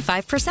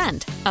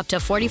 45%. Up to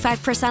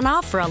 45%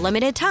 off for a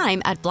limited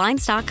time at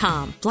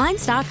Blinds.com.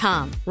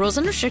 Blinds.com. Rules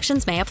and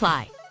restrictions may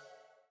apply.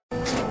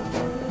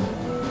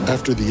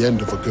 After the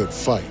end of a good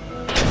fight,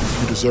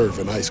 you deserve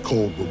an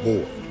ice-cold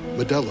reward.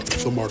 Modelo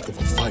is the mark of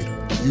a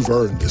fighter. You've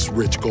earned this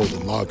rich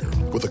golden lager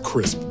with a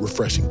crisp,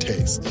 refreshing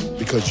taste.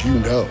 Because you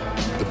know,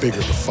 the bigger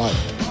the fight,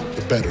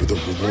 the better the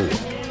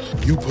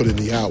reward. You put in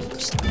the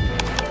hours,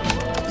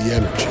 the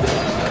energy,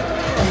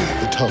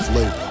 the tough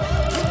labor.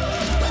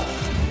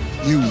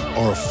 You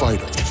are a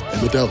fighter,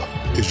 and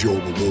Modelo is your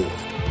reward.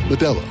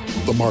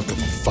 Modelo, the mark of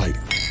a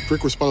fighter.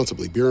 Drink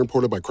responsibly. Beer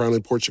imported by Crown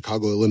Imports,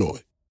 Chicago, Illinois.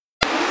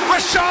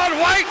 Rachaad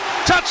White,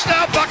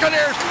 touchdown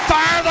Buccaneers,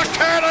 fire the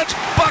cannons,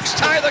 Bucs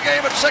tie the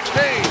game at 16.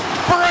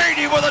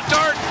 Brady with a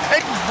dart,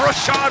 and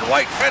Rachaad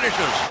White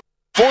finishes.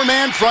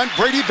 4-man front,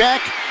 Brady back,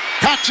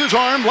 cocks his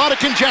arm, a lot of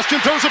congestion,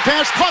 throws a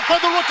pass, caught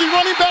by the rookie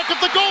running back at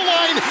the goal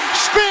line,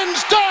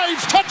 spins,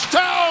 dives,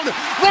 touchdown,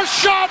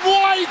 Rachaad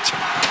White,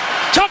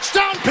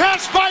 touchdown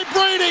pass by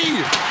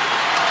Brady.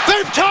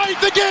 They've tied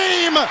the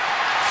game,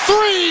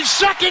 3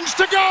 seconds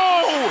to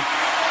go.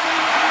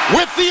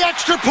 With the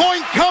extra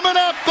point coming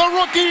up, the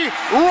rookie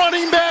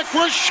running back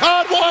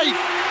Rachaad White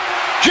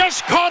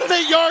just caught an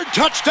 8-yard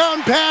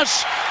touchdown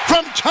pass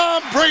from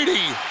Tom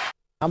Brady.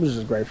 I'm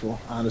just grateful,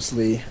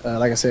 honestly.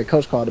 Like I said,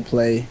 Coach called the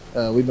play.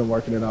 We've been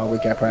working it all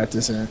week at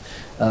practice, and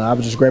I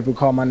was just grateful to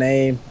call my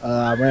name.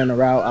 I ran the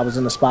route. I was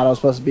in the spot I was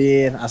supposed to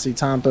be in. I see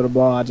Tom throw the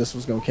ball. I just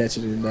was going to catch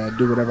it and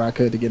do whatever I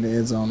could to get in the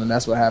end zone, and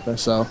that's what happened.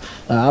 So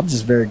I'm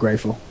just very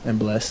grateful and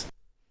blessed.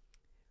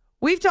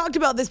 We've talked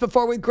about this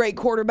before with great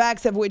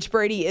quarterbacks, of which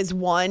Brady is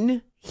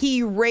one.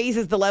 He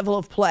raises the level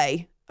of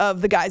play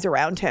of the guys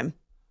around him.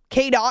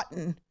 Cade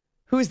Otton,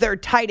 who's their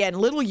tight end,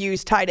 little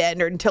used tight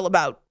end until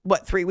about,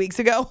 3 weeks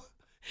ago?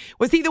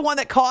 Was he the one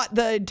that caught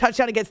the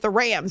touchdown against the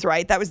Rams,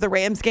 right? That was the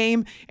Rams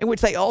game in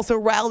which they also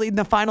rallied in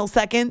the final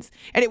seconds,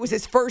 and it was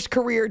his first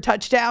career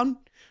touchdown.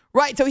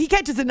 Right, so he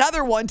catches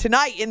another one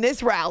tonight in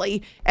this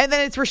rally, and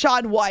then it's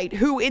Rachaad White,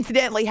 who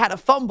incidentally had a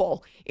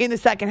fumble in the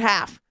second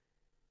half.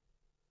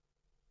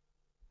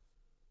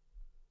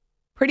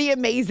 Pretty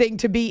amazing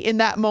to be in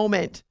that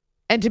moment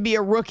and to be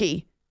a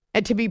rookie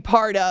and to be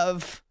part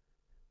of,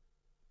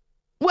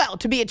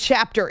 to be a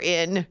chapter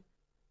in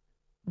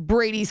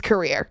Brady's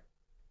career.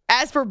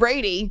 As for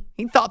Brady,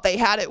 he thought they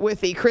had it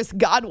with the Chris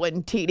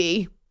Godwin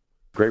TD.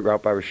 Great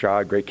route by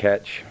Rachaad, great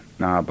catch.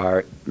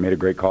 Byron made a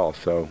great call.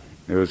 So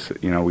it was,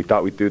 we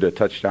thought we threw the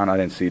touchdown. I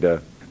didn't see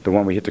the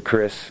one we hit to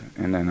Chris,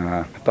 and then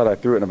I thought I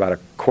threw it in about a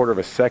quarter of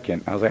a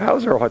second. I was like,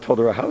 I told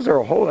her, how's there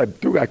a hole?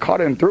 I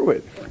caught it and threw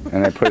it.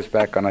 And they put us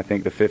back on, I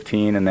think, the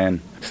 15, and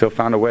then still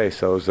found a way.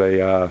 So it was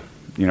a,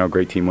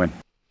 great team win.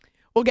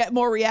 We'll get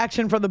more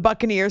reaction from the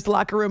Buccaneers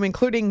locker room,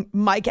 including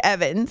Mike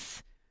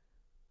Evans,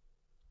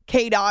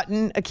 Cade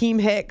Otton,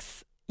 Akeem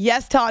Hicks,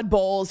 yes, Todd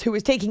Bowles, who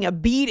was taking a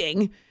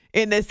beating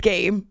in this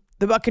game.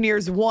 The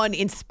Buccaneers won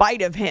in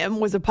spite of him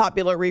was a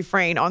popular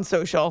refrain on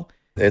social.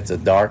 It's a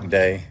dark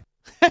day.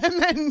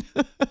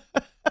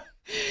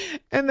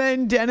 And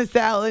then Dennis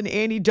Allen,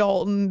 Andy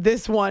Dalton.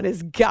 This one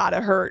has got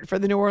to hurt for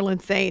the New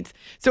Orleans Saints.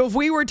 So if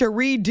we were to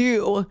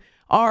redo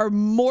our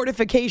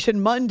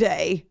Mortification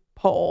Monday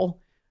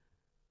poll,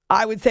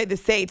 I would say the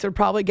Saints would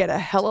probably get a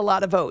hell of a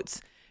lot of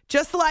votes.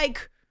 Just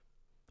like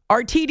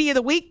our TD of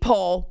the Week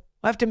poll,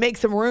 we'll have to make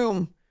some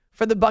room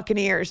for the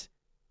Buccaneers.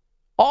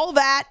 All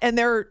that, and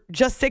they're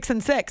just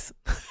 6-6.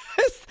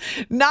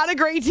 Not a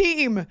great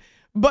team,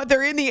 but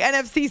they're in the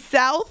NFC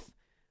South.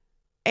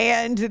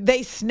 And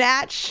they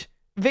snatch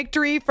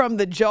victory from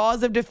the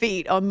jaws of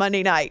defeat on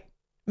Monday night.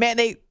 Man,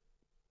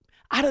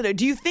 I don't know.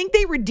 Do you think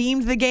they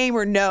redeemed the game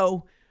or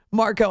no,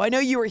 Marco? I know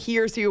you were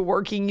here, so you were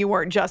working. You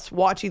weren't just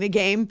watching the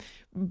game.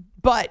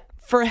 But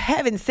for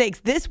heaven's sakes,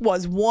 this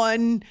was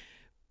one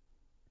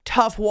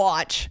tough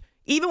watch.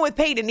 Even with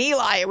Peyton and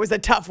Eli, it was a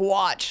tough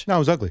watch. No, it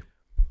was ugly.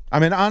 I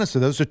mean,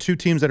 honestly, those are two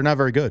teams that are not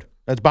very good.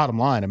 That's bottom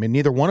line. I mean,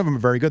 neither one of them are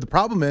very good. The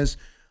problem is,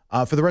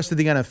 for the rest of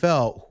the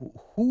NFL,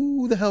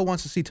 who the hell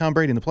wants to see Tom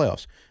Brady in the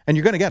playoffs? And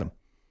you're going to get him,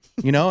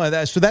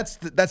 So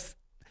that's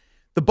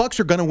the Bucs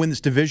are going to win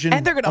this division.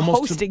 And they're going to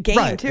host a game,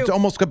 right, too. It's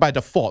almost by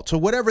default. So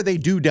whatever they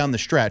do down the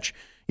stretch,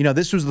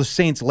 this was the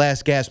Saints'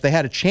 last gasp. They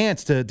had a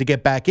chance to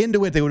get back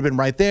into it. They would have been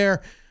right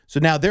there. So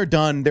now they're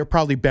done. They're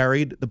probably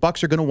buried. The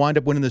Bucs are going to wind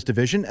up winning this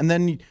division. And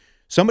then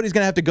somebody's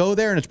going to have to go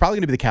there, and it's probably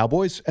going to be the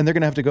Cowboys, and they're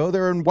going to have to go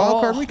there in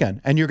Wild Card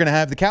Weekend. And you're going to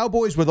have the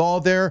Cowboys with all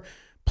their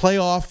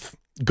playoff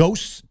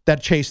ghosts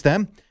that chase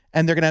them,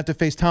 and they're going to have to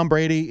face Tom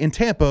Brady in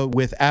Tampa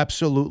with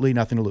absolutely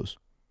nothing to lose.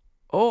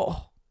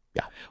 Oh.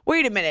 Yeah.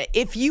 Wait a minute.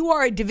 If you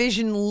are a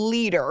division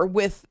leader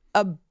with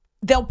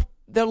they'll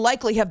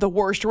likely have the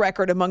worst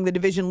record among the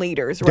division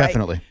leaders, right?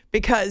 Definitely.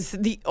 Because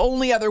the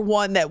only other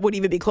one that would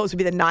even be close would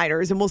be the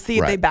Niners, and we'll see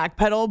if they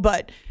backpedal,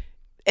 but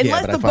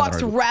unless the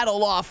Bucs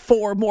rattle off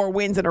 4 more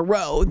wins in a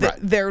row,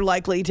 they're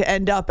likely to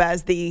end up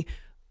as the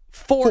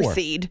 4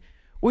 seed,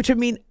 which would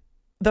mean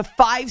the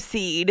 5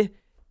 seed,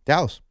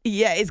 Dallas.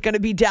 Yeah, is going to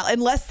be Dallas,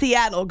 unless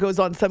Seattle goes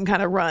on some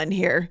kind of run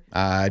here.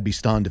 I'd be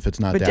stunned if it's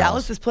not Dallas. But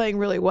Dallas is playing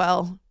really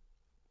well.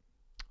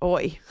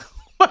 Oi.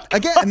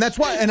 Again, and that's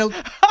why. And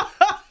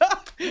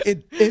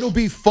it'll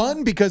be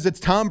fun because it's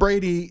Tom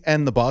Brady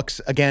and the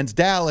Bucs against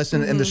Dallas,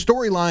 and the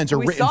storylines are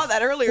written. We saw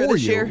that earlier for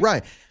this you, year,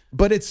 right?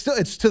 But it's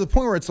to the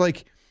point where it's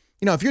like,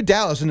 if you're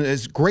Dallas and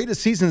as great a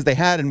season as they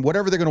had, and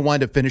whatever they're going to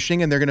wind up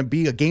finishing, and they're going to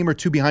be a game or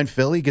two behind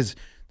Philly because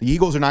the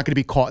Eagles are not going to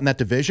be caught in that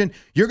division.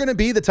 You're going to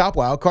be the top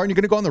wild card, and you're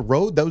going to go on the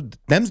road.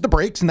 Them's the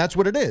breaks, and that's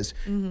what it is.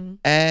 Mm-hmm.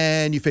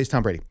 And you face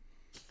Tom Brady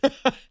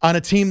on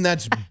a team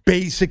that's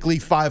basically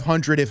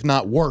 500, if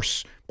not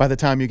worse, by the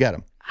time you get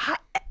them.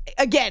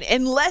 Again,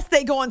 unless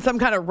they go on some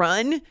kind of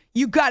run,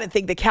 you got to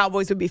think the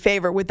Cowboys would be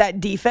favored with that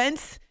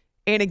defense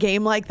in a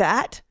game like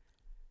that.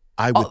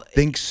 I would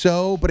think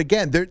so, but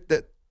again,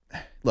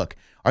 look,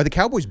 are the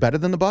Cowboys better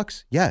than the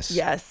Bucs?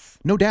 Yes,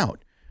 no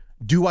doubt.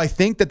 Do I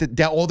think that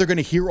all they're going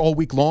to hear all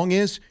week long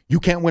is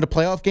you can't win a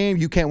playoff game,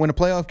 you can't win a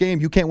playoff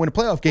game, you can't win a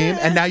playoff game,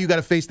 and now you got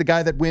to face the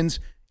guy that wins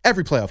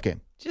every playoff game?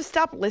 Just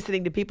stop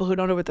listening to people who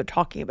don't know what they're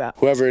talking about.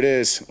 Whoever it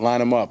is, line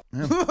them up.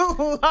 Line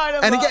them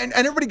and up. again,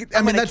 and everybody,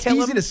 I mean, that's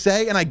easy to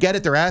say, and I get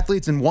it. They're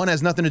athletes, and one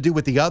has nothing to do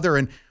with the other.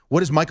 And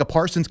what does Micah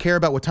Parsons care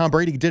about what Tom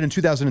Brady did in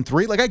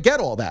 2003? Like, I get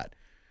all that.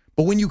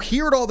 But when you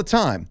hear it all the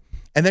time,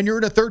 and then you're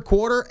in a third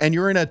quarter, and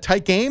you're in a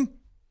tight game,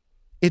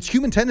 it's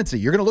human tendency.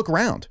 You're going to look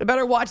around. I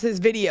better watch this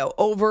video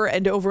over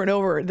and over and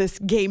over, this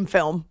game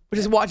film.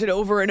 Just watch it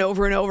over and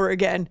over and over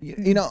again.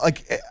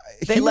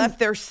 They left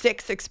their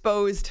 6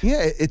 exposed.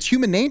 Yeah, it's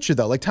human nature,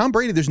 though. Like Tom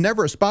Brady, there's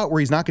never a spot where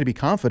he's not going to be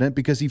confident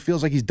because he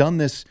feels like he's done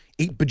this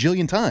 8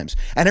 bajillion times.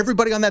 And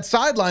everybody on that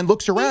sideline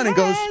looks around and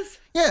goes,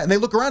 yeah, and they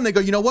look around and they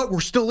go, you know what?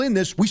 We're still in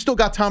this. We still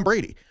got Tom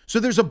Brady.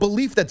 So there's a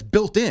belief that's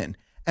built in.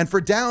 And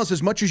for Dallas,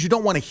 as much as you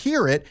don't want to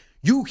hear it,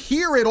 you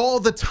hear it all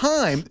the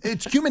time.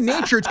 It's human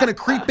nature. It's going to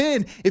creep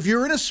in. If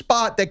you're in a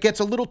spot that gets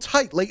a little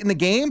tight late in the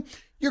game,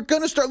 you're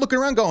going to start looking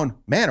around going,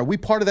 man, are we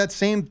part of that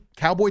same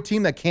Cowboy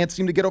team that can't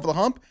seem to get over the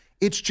hump?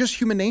 It's just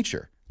human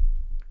nature.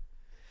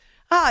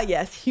 Ah,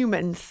 yes,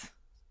 humans.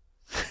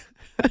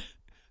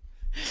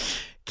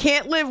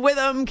 Can't live with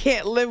them,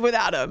 can't live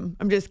without them.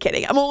 I'm just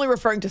kidding. I'm only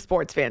referring to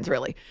sports fans,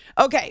 really.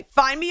 Okay,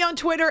 find me on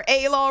Twitter,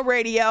 A-Law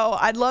Radio.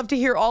 I'd love to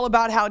hear all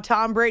about how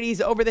Tom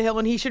Brady's over the hill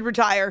and he should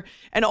retire.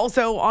 And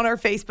also on our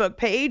Facebook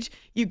page,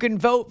 you can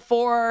vote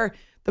for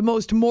the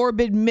most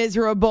morbid,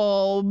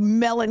 miserable,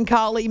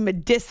 melancholy,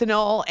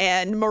 medicinal,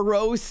 and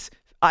morose,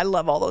 I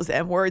love all those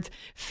M words,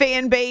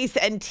 fan base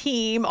and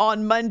team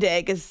on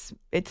Monday, because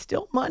it's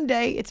still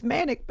Monday. It's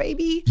manic,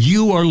 baby.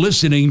 You are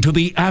listening to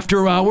the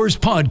After Hours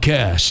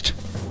Podcast.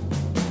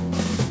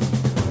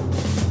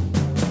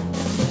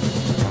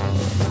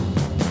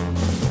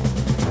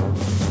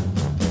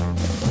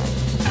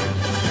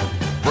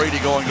 Brady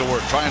going to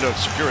work, trying to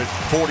secure it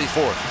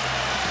 44th.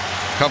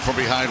 Come from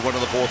behind one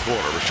in the fourth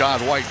quarter.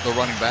 Rachaad White, the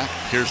running back.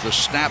 Here's the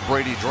snap.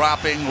 Brady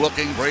dropping,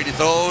 looking. Brady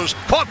throws.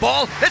 Caught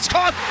ball. It's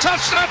caught.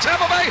 Touchdown,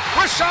 Tampa Bay.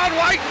 Rachaad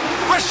White.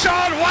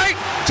 Rachaad White.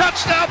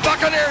 Touchdown,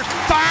 Buccaneers.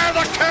 Fire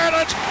the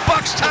cannons.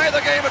 Bucs tie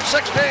the game at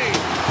 16.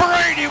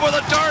 Brady with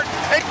a dart.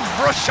 And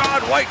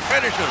Rachaad White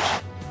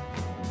finishes.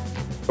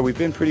 We've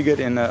been pretty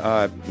good in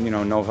the,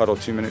 no huddle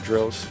 2-minute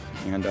drills.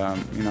 And,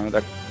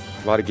 that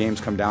a lot of games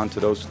come down to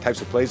those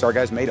types of plays. Our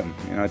guys made them.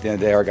 At the end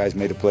of the day, our guys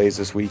made the plays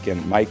this week.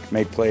 And Mike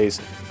made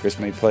plays. Chris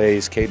made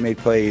plays. Cade made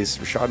plays.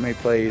 Rachaad made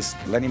plays.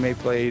 Lenny made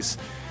plays.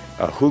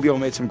 Julio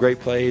made some great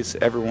plays.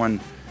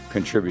 Everyone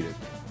contributed.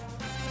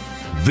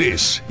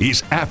 This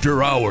is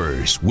After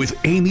Hours with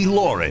Amy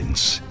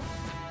Lawrence.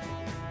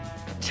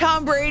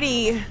 Tom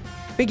Brady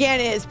began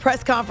his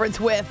press conference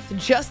with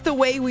just the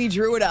way we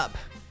drew it up.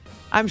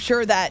 I'm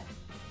sure that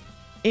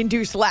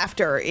induced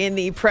laughter in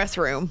the press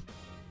room.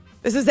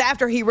 This is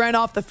after he ran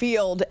off the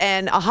field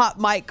and a hot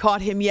mic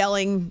caught him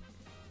yelling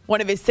one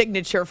of his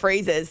signature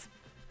phrases,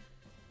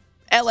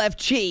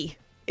 LFG,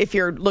 if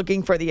you're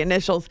looking for the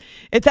initials.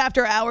 It's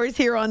After Hours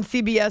here on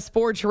CBS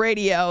Sports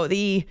Radio.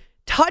 The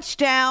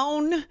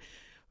touchdown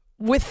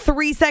with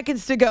 3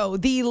 seconds to go.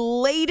 The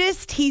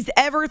latest he's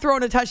ever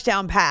thrown a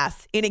touchdown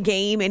pass in a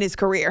game in his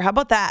career. How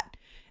about that?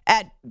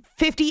 At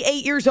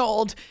 58 years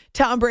old,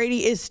 Tom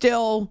Brady is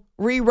still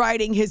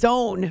rewriting his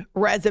own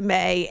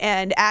resume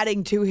and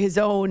adding to his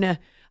own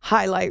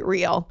highlight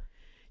reel.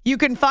 You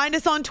can find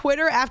us on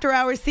Twitter, After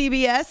Hours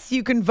CBS.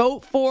 You can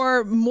vote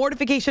for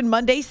Mortification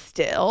Monday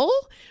still,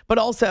 but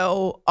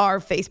also our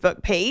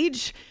Facebook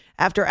page,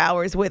 After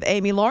Hours with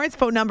Amy Lawrence.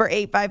 Phone number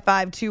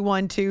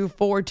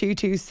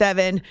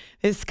 855-212-4227.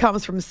 This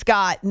comes from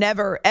Scott.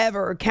 Never,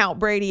 ever count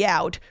Brady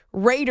out.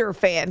 Raider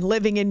fan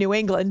living in New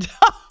England.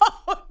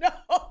 Oh, no.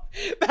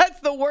 That's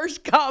the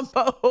worst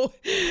combo.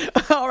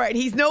 All right.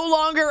 He's no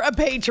longer a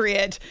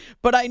Patriot,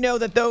 but I know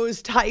that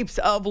those types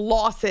of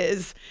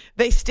losses,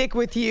 they stick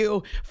with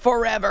you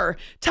forever.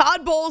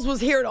 Todd Bowles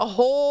was hearing a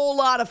whole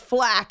lot of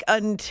flack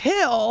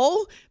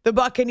until the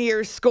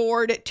Buccaneers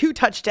scored 2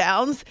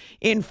 touchdowns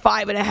in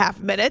 5.5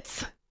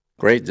 minutes.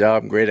 Great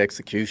job, great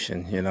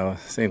execution.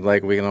 Seems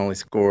like we can only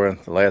score in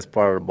the last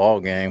part of the ball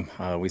game.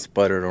 We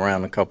sputtered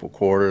around a couple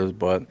quarters,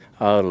 but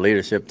the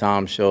leadership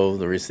Tom showed,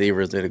 the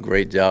receivers did a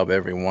great job,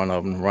 every one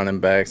of them.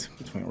 Running backs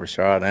between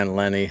Rashard and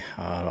Lenny,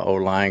 the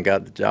O-line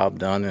got the job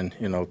done,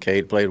 and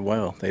Cade played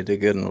well. They did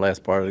good in the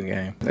last part of the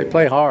game. They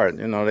play hard.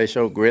 They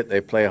show grit.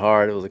 They play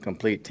hard. It was a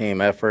complete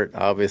team effort.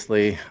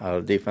 Obviously,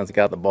 the defense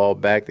got the ball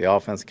back. The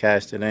offense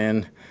cashed it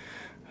in.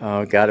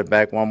 Got it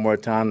back one more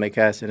time. They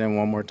cashed it in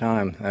one more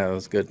time. That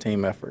was a good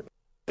team effort.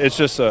 It's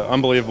just an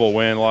unbelievable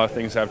win. A lot of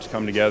things have to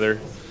come together,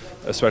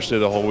 especially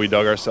the hole we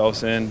dug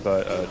ourselves in,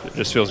 but it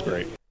just feels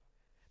great.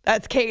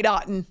 That's Cade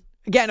Otton,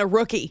 again, a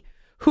rookie,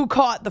 who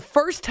caught the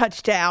first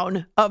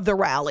touchdown of the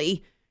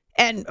rally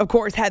and, of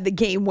course, had the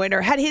game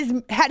winner. Had his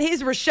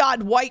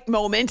Rachaad White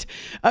moment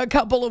a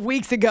couple of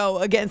weeks ago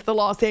against the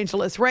Los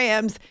Angeles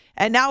Rams,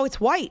 and now it's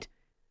White.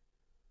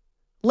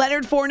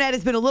 Leonard Fournette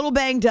has been a little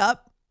banged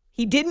up.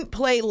 He didn't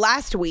play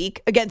last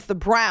week against the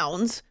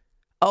Browns.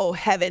 Oh,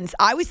 heavens.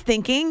 I was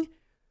thinking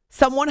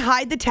someone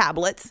hide the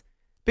tablets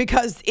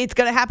because it's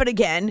going to happen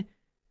again.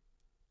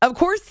 Of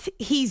course,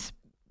 he's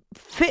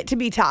fit to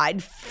be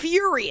tied,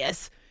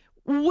 furious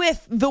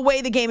with the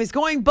way the game is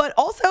going, but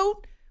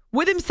also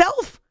with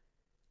himself.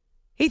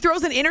 He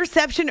throws an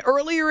interception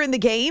earlier in the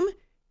game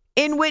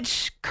in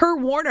which Kurt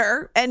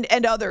Warner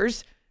and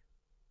others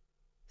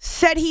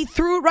said he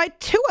threw it right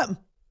to him,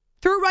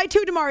 threw it right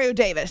to Demario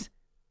Davis.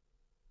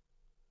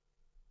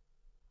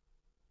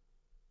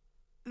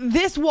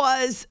 This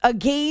was a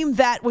game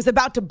that was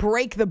about to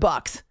break the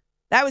Bucs.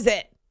 That was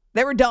it.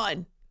 They were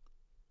done.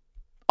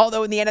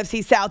 Although in the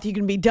NFC South, you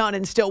can be done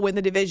and still win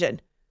the division.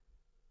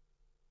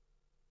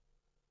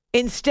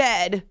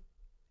 Instead,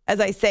 as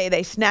I say,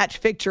 they snatch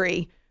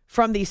victory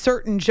from the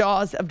certain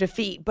jaws of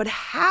defeat. But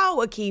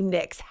how, Akeem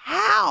Nicks?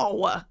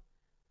 How?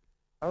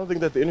 I don't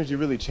think that the energy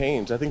really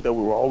changed. I think that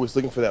we were always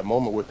looking for that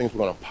moment where things were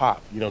going to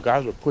pop.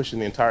 Guys were pushing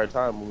the entire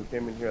time. When we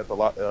came in here at the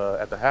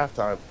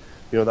halftime,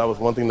 that was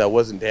one thing that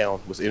wasn't down,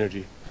 was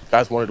energy.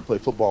 Guys wanted to play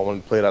football,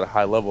 wanted to play it at a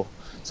high level.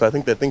 So I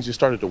think that things just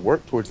started to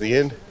work towards the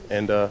end,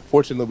 and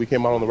fortunately we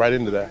came out on the right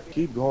end of that.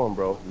 Keep going,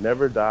 bro.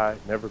 Never die,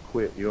 never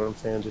quit. You know what I'm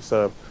saying? Just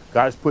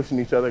guys pushing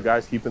each other,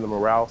 guys keeping the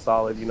morale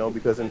solid,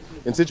 because in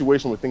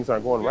situations where things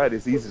aren't going right,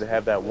 it's easy to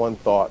have that one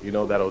thought,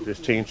 that'll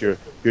just change your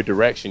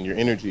direction, your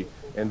energy.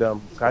 And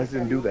guys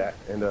didn't do that,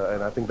 and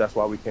I think that's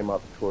why we came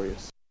out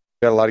victorious.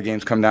 We got a lot of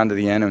games come down to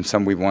the end, and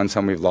some we've won,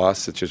 some we've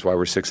lost. It's just why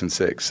we're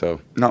 6-6.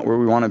 So not where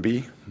we want to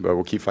be, but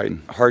we'll keep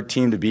fighting. A hard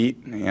team to beat,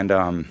 and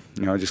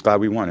just glad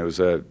we won. It was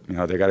they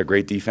got a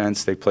great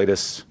defense. They played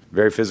us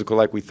very physical,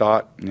 like we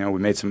thought. We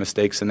made some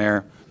mistakes in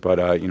there,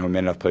 but we made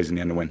enough plays in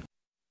the end to win.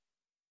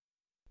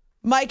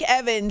 Mike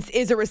Evans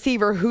is a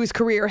receiver whose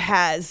career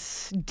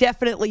has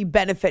definitely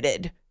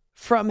benefited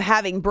from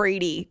having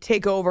Brady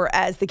take over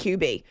as the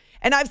QB.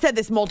 And I've said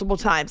this multiple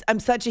times.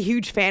 I'm such a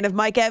huge fan of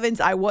Mike Evans.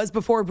 I was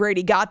before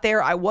Brady got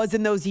there. I was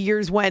in those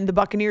years when the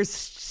Buccaneers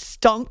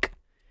stunk.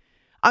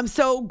 I'm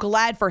so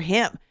glad for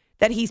him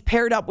that he's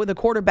paired up with a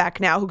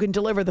quarterback now who can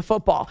deliver the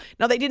football.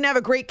 Now, they didn't have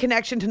a great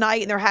connection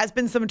tonight, and there has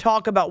been some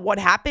talk about what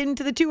happened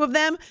to the two of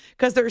them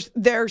because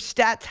their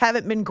stats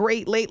haven't been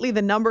great lately.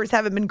 The numbers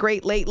haven't been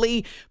great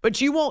lately.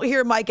 But you won't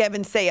hear Mike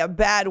Evans say a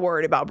bad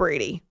word about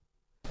Brady.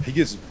 He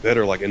gets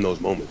better, in those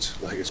moments.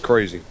 It's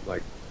crazy.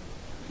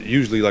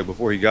 Usually,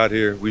 before he got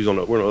here, we're on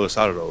the other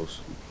side of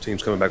those.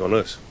 Teams coming back on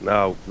us.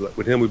 Now,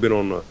 with him, we've been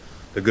on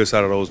the good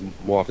side of those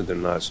more often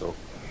than not. So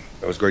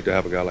it was great to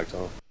have a guy like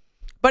Tom.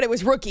 But it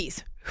was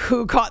rookies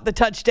who caught the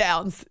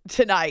touchdowns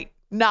tonight,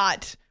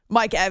 not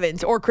Mike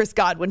Evans or Chris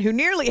Godwin, who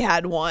nearly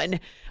had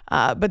one,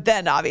 but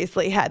then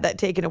obviously had that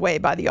taken away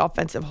by the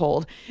offensive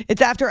hold.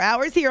 It's After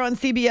Hours here on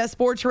CBS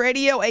Sports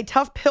Radio. A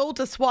tough pill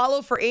to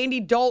swallow for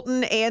Andy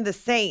Dalton and the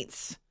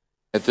Saints.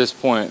 At this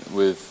point,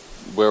 with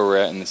where we're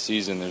at in the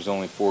season, there's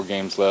only 4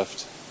 games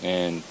left,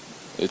 and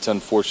it's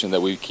unfortunate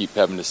that we keep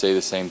having to say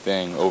the same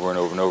thing over and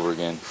over and over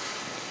again.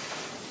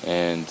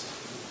 And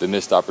the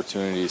missed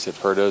opportunities have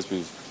hurt us.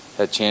 We've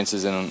had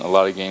chances in a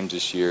lot of games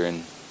this year,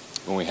 and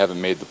when we haven't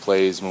made the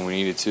plays when we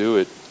needed to,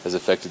 it has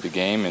affected the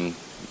game, and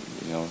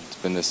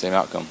it's been the same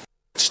outcome.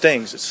 It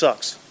stings. It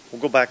sucks.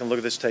 We'll go back and look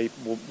at this tape.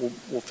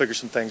 We'll figure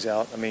some things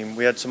out. I mean,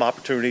 we had some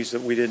opportunities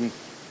that we didn't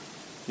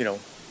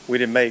we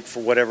didn't make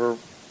for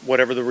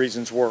whatever the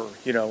reasons were,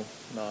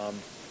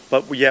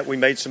 but yet we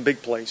made some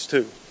big plays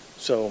too.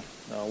 So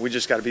we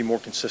just got to be more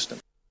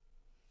consistent.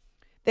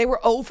 They were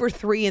 0 for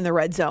 3 in the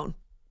red zone.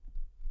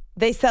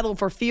 They settled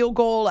for field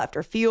goal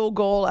after field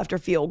goal after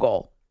field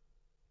goal.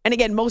 And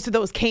again, most of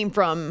those came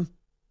from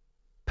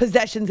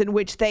possessions in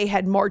which they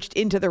had marched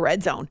into the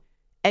red zone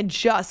and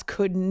just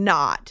could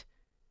not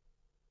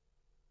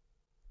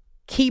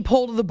keep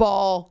hold of the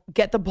ball,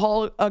 get the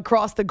ball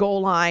across the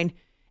goal line.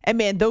 And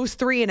man, those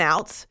 3 and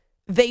outs,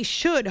 they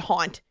should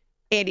haunt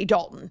Andy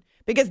Dalton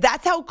because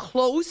that's how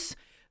close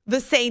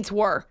the Saints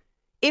were.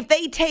 If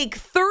they take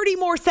 30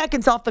 more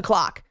seconds off the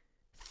clock,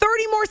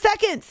 30 more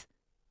seconds.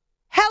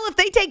 Hell, if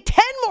they take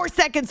 10 more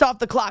seconds off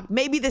the clock,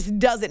 maybe this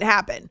doesn't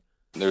happen.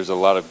 There's a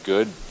lot of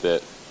good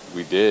that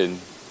we did,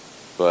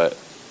 but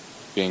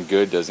being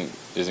good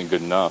isn't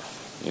good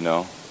enough,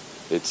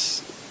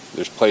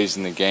 There's plays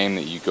in the game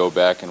that you go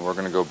back and we're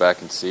going to go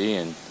back and see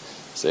and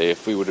say,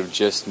 if we would have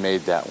just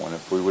made that one,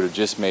 if we would have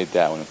just made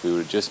that one, if we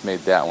would have just made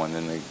that one,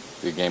 then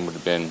the game would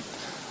have been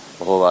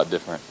a whole lot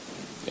different.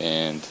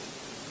 And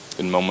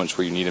in moments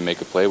where you need to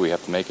make a play, we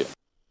have to make it.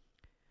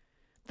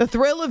 The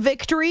thrill of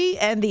victory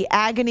and the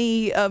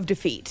agony of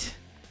defeat.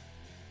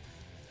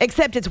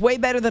 Except it's way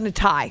better than a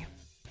tie.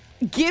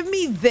 Give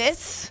me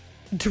this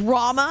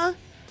drama,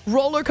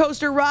 roller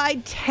coaster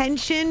ride,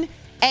 tension,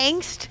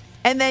 angst,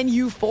 and then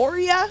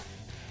euphoria.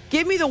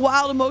 Give me the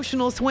wild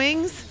emotional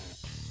swings.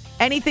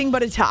 Anything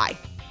but a tie.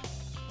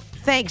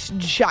 Thanks,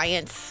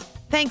 Giants.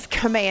 Thanks,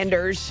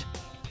 Commanders.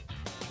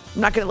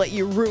 I'm not going to let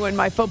you ruin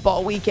my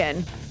football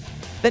weekend.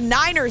 The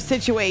Niners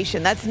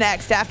situation, that's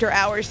next after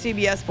hours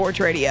CBS Sports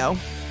Radio.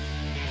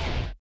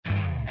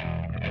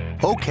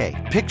 Okay,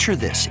 picture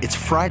this. It's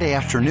Friday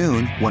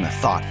afternoon when a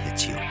thought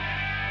hits you.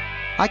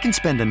 I can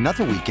spend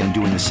another weekend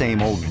doing the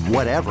same old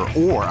whatever,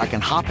 or I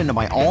can hop into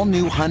my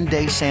all-new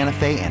Hyundai Santa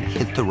Fe and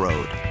hit the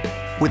road.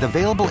 With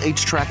available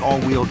H-Track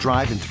all-wheel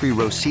drive and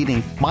 3-row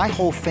seating, my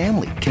whole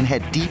family can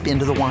head deep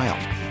into the wild.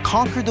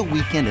 Conquer the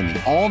weekend in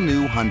the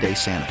all-new Hyundai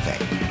Santa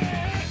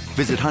Fe.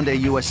 Visit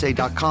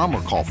HyundaiUSA.com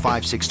or call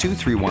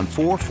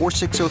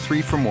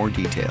 562-314-4603 for more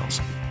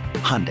details.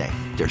 Hyundai,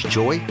 there's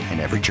joy in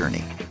every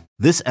journey.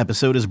 This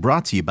episode is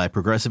brought to you by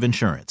Progressive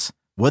Insurance.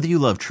 Whether you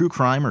love true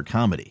crime or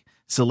comedy,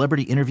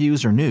 celebrity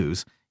interviews or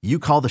news, you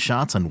call the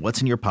shots on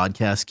what's in your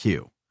podcast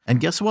queue. And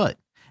guess what?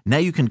 Now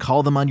you can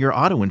call them on your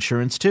auto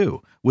insurance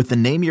too with the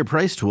Name Your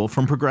Price tool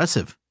from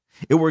Progressive.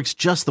 It works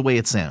just the way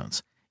it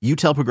sounds. You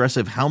tell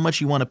Progressive how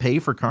much you want to pay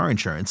for car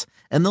insurance,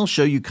 and they'll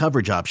show you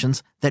coverage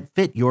options that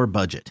fit your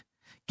budget.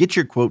 Get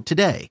your quote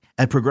today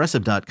at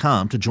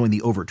Progressive.com to join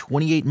the over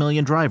 28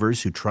 million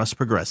drivers who trust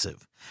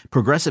Progressive.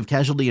 Progressive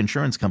Casualty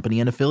Insurance Company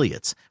and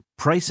Affiliates.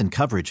 Price and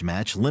coverage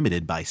match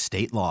limited by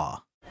state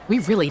law. We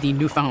really need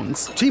new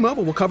phones.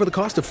 T-Mobile will cover the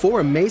cost of 4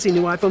 amazing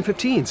new iPhone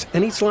 15s,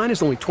 and each line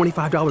is only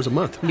 $25 a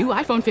month. New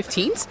iPhone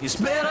 15s? It's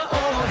better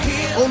over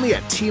here. Only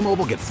at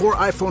T-Mobile, get 4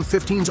 iPhone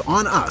 15s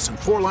on us and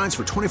 4 lines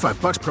for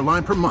 $25 per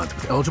line per month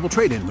with eligible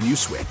trade-in when you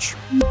switch.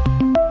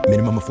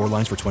 Minimum of 4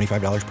 lines for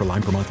 $25 per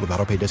line per month with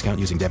autopay discount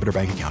using debit or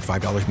bank account.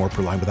 $5 more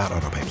per line without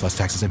autopay, plus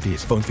taxes and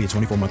fees. Phone fee at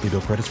 24 monthly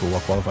bill credits for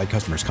well-qualified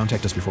customers.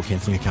 Contact us before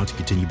canceling account to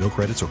continue bill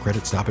credits or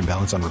credit stop and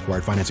balance on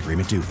required finance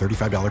agreement due.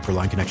 $35 per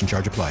line connection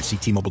charge applies. See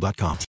T-Mobile.com.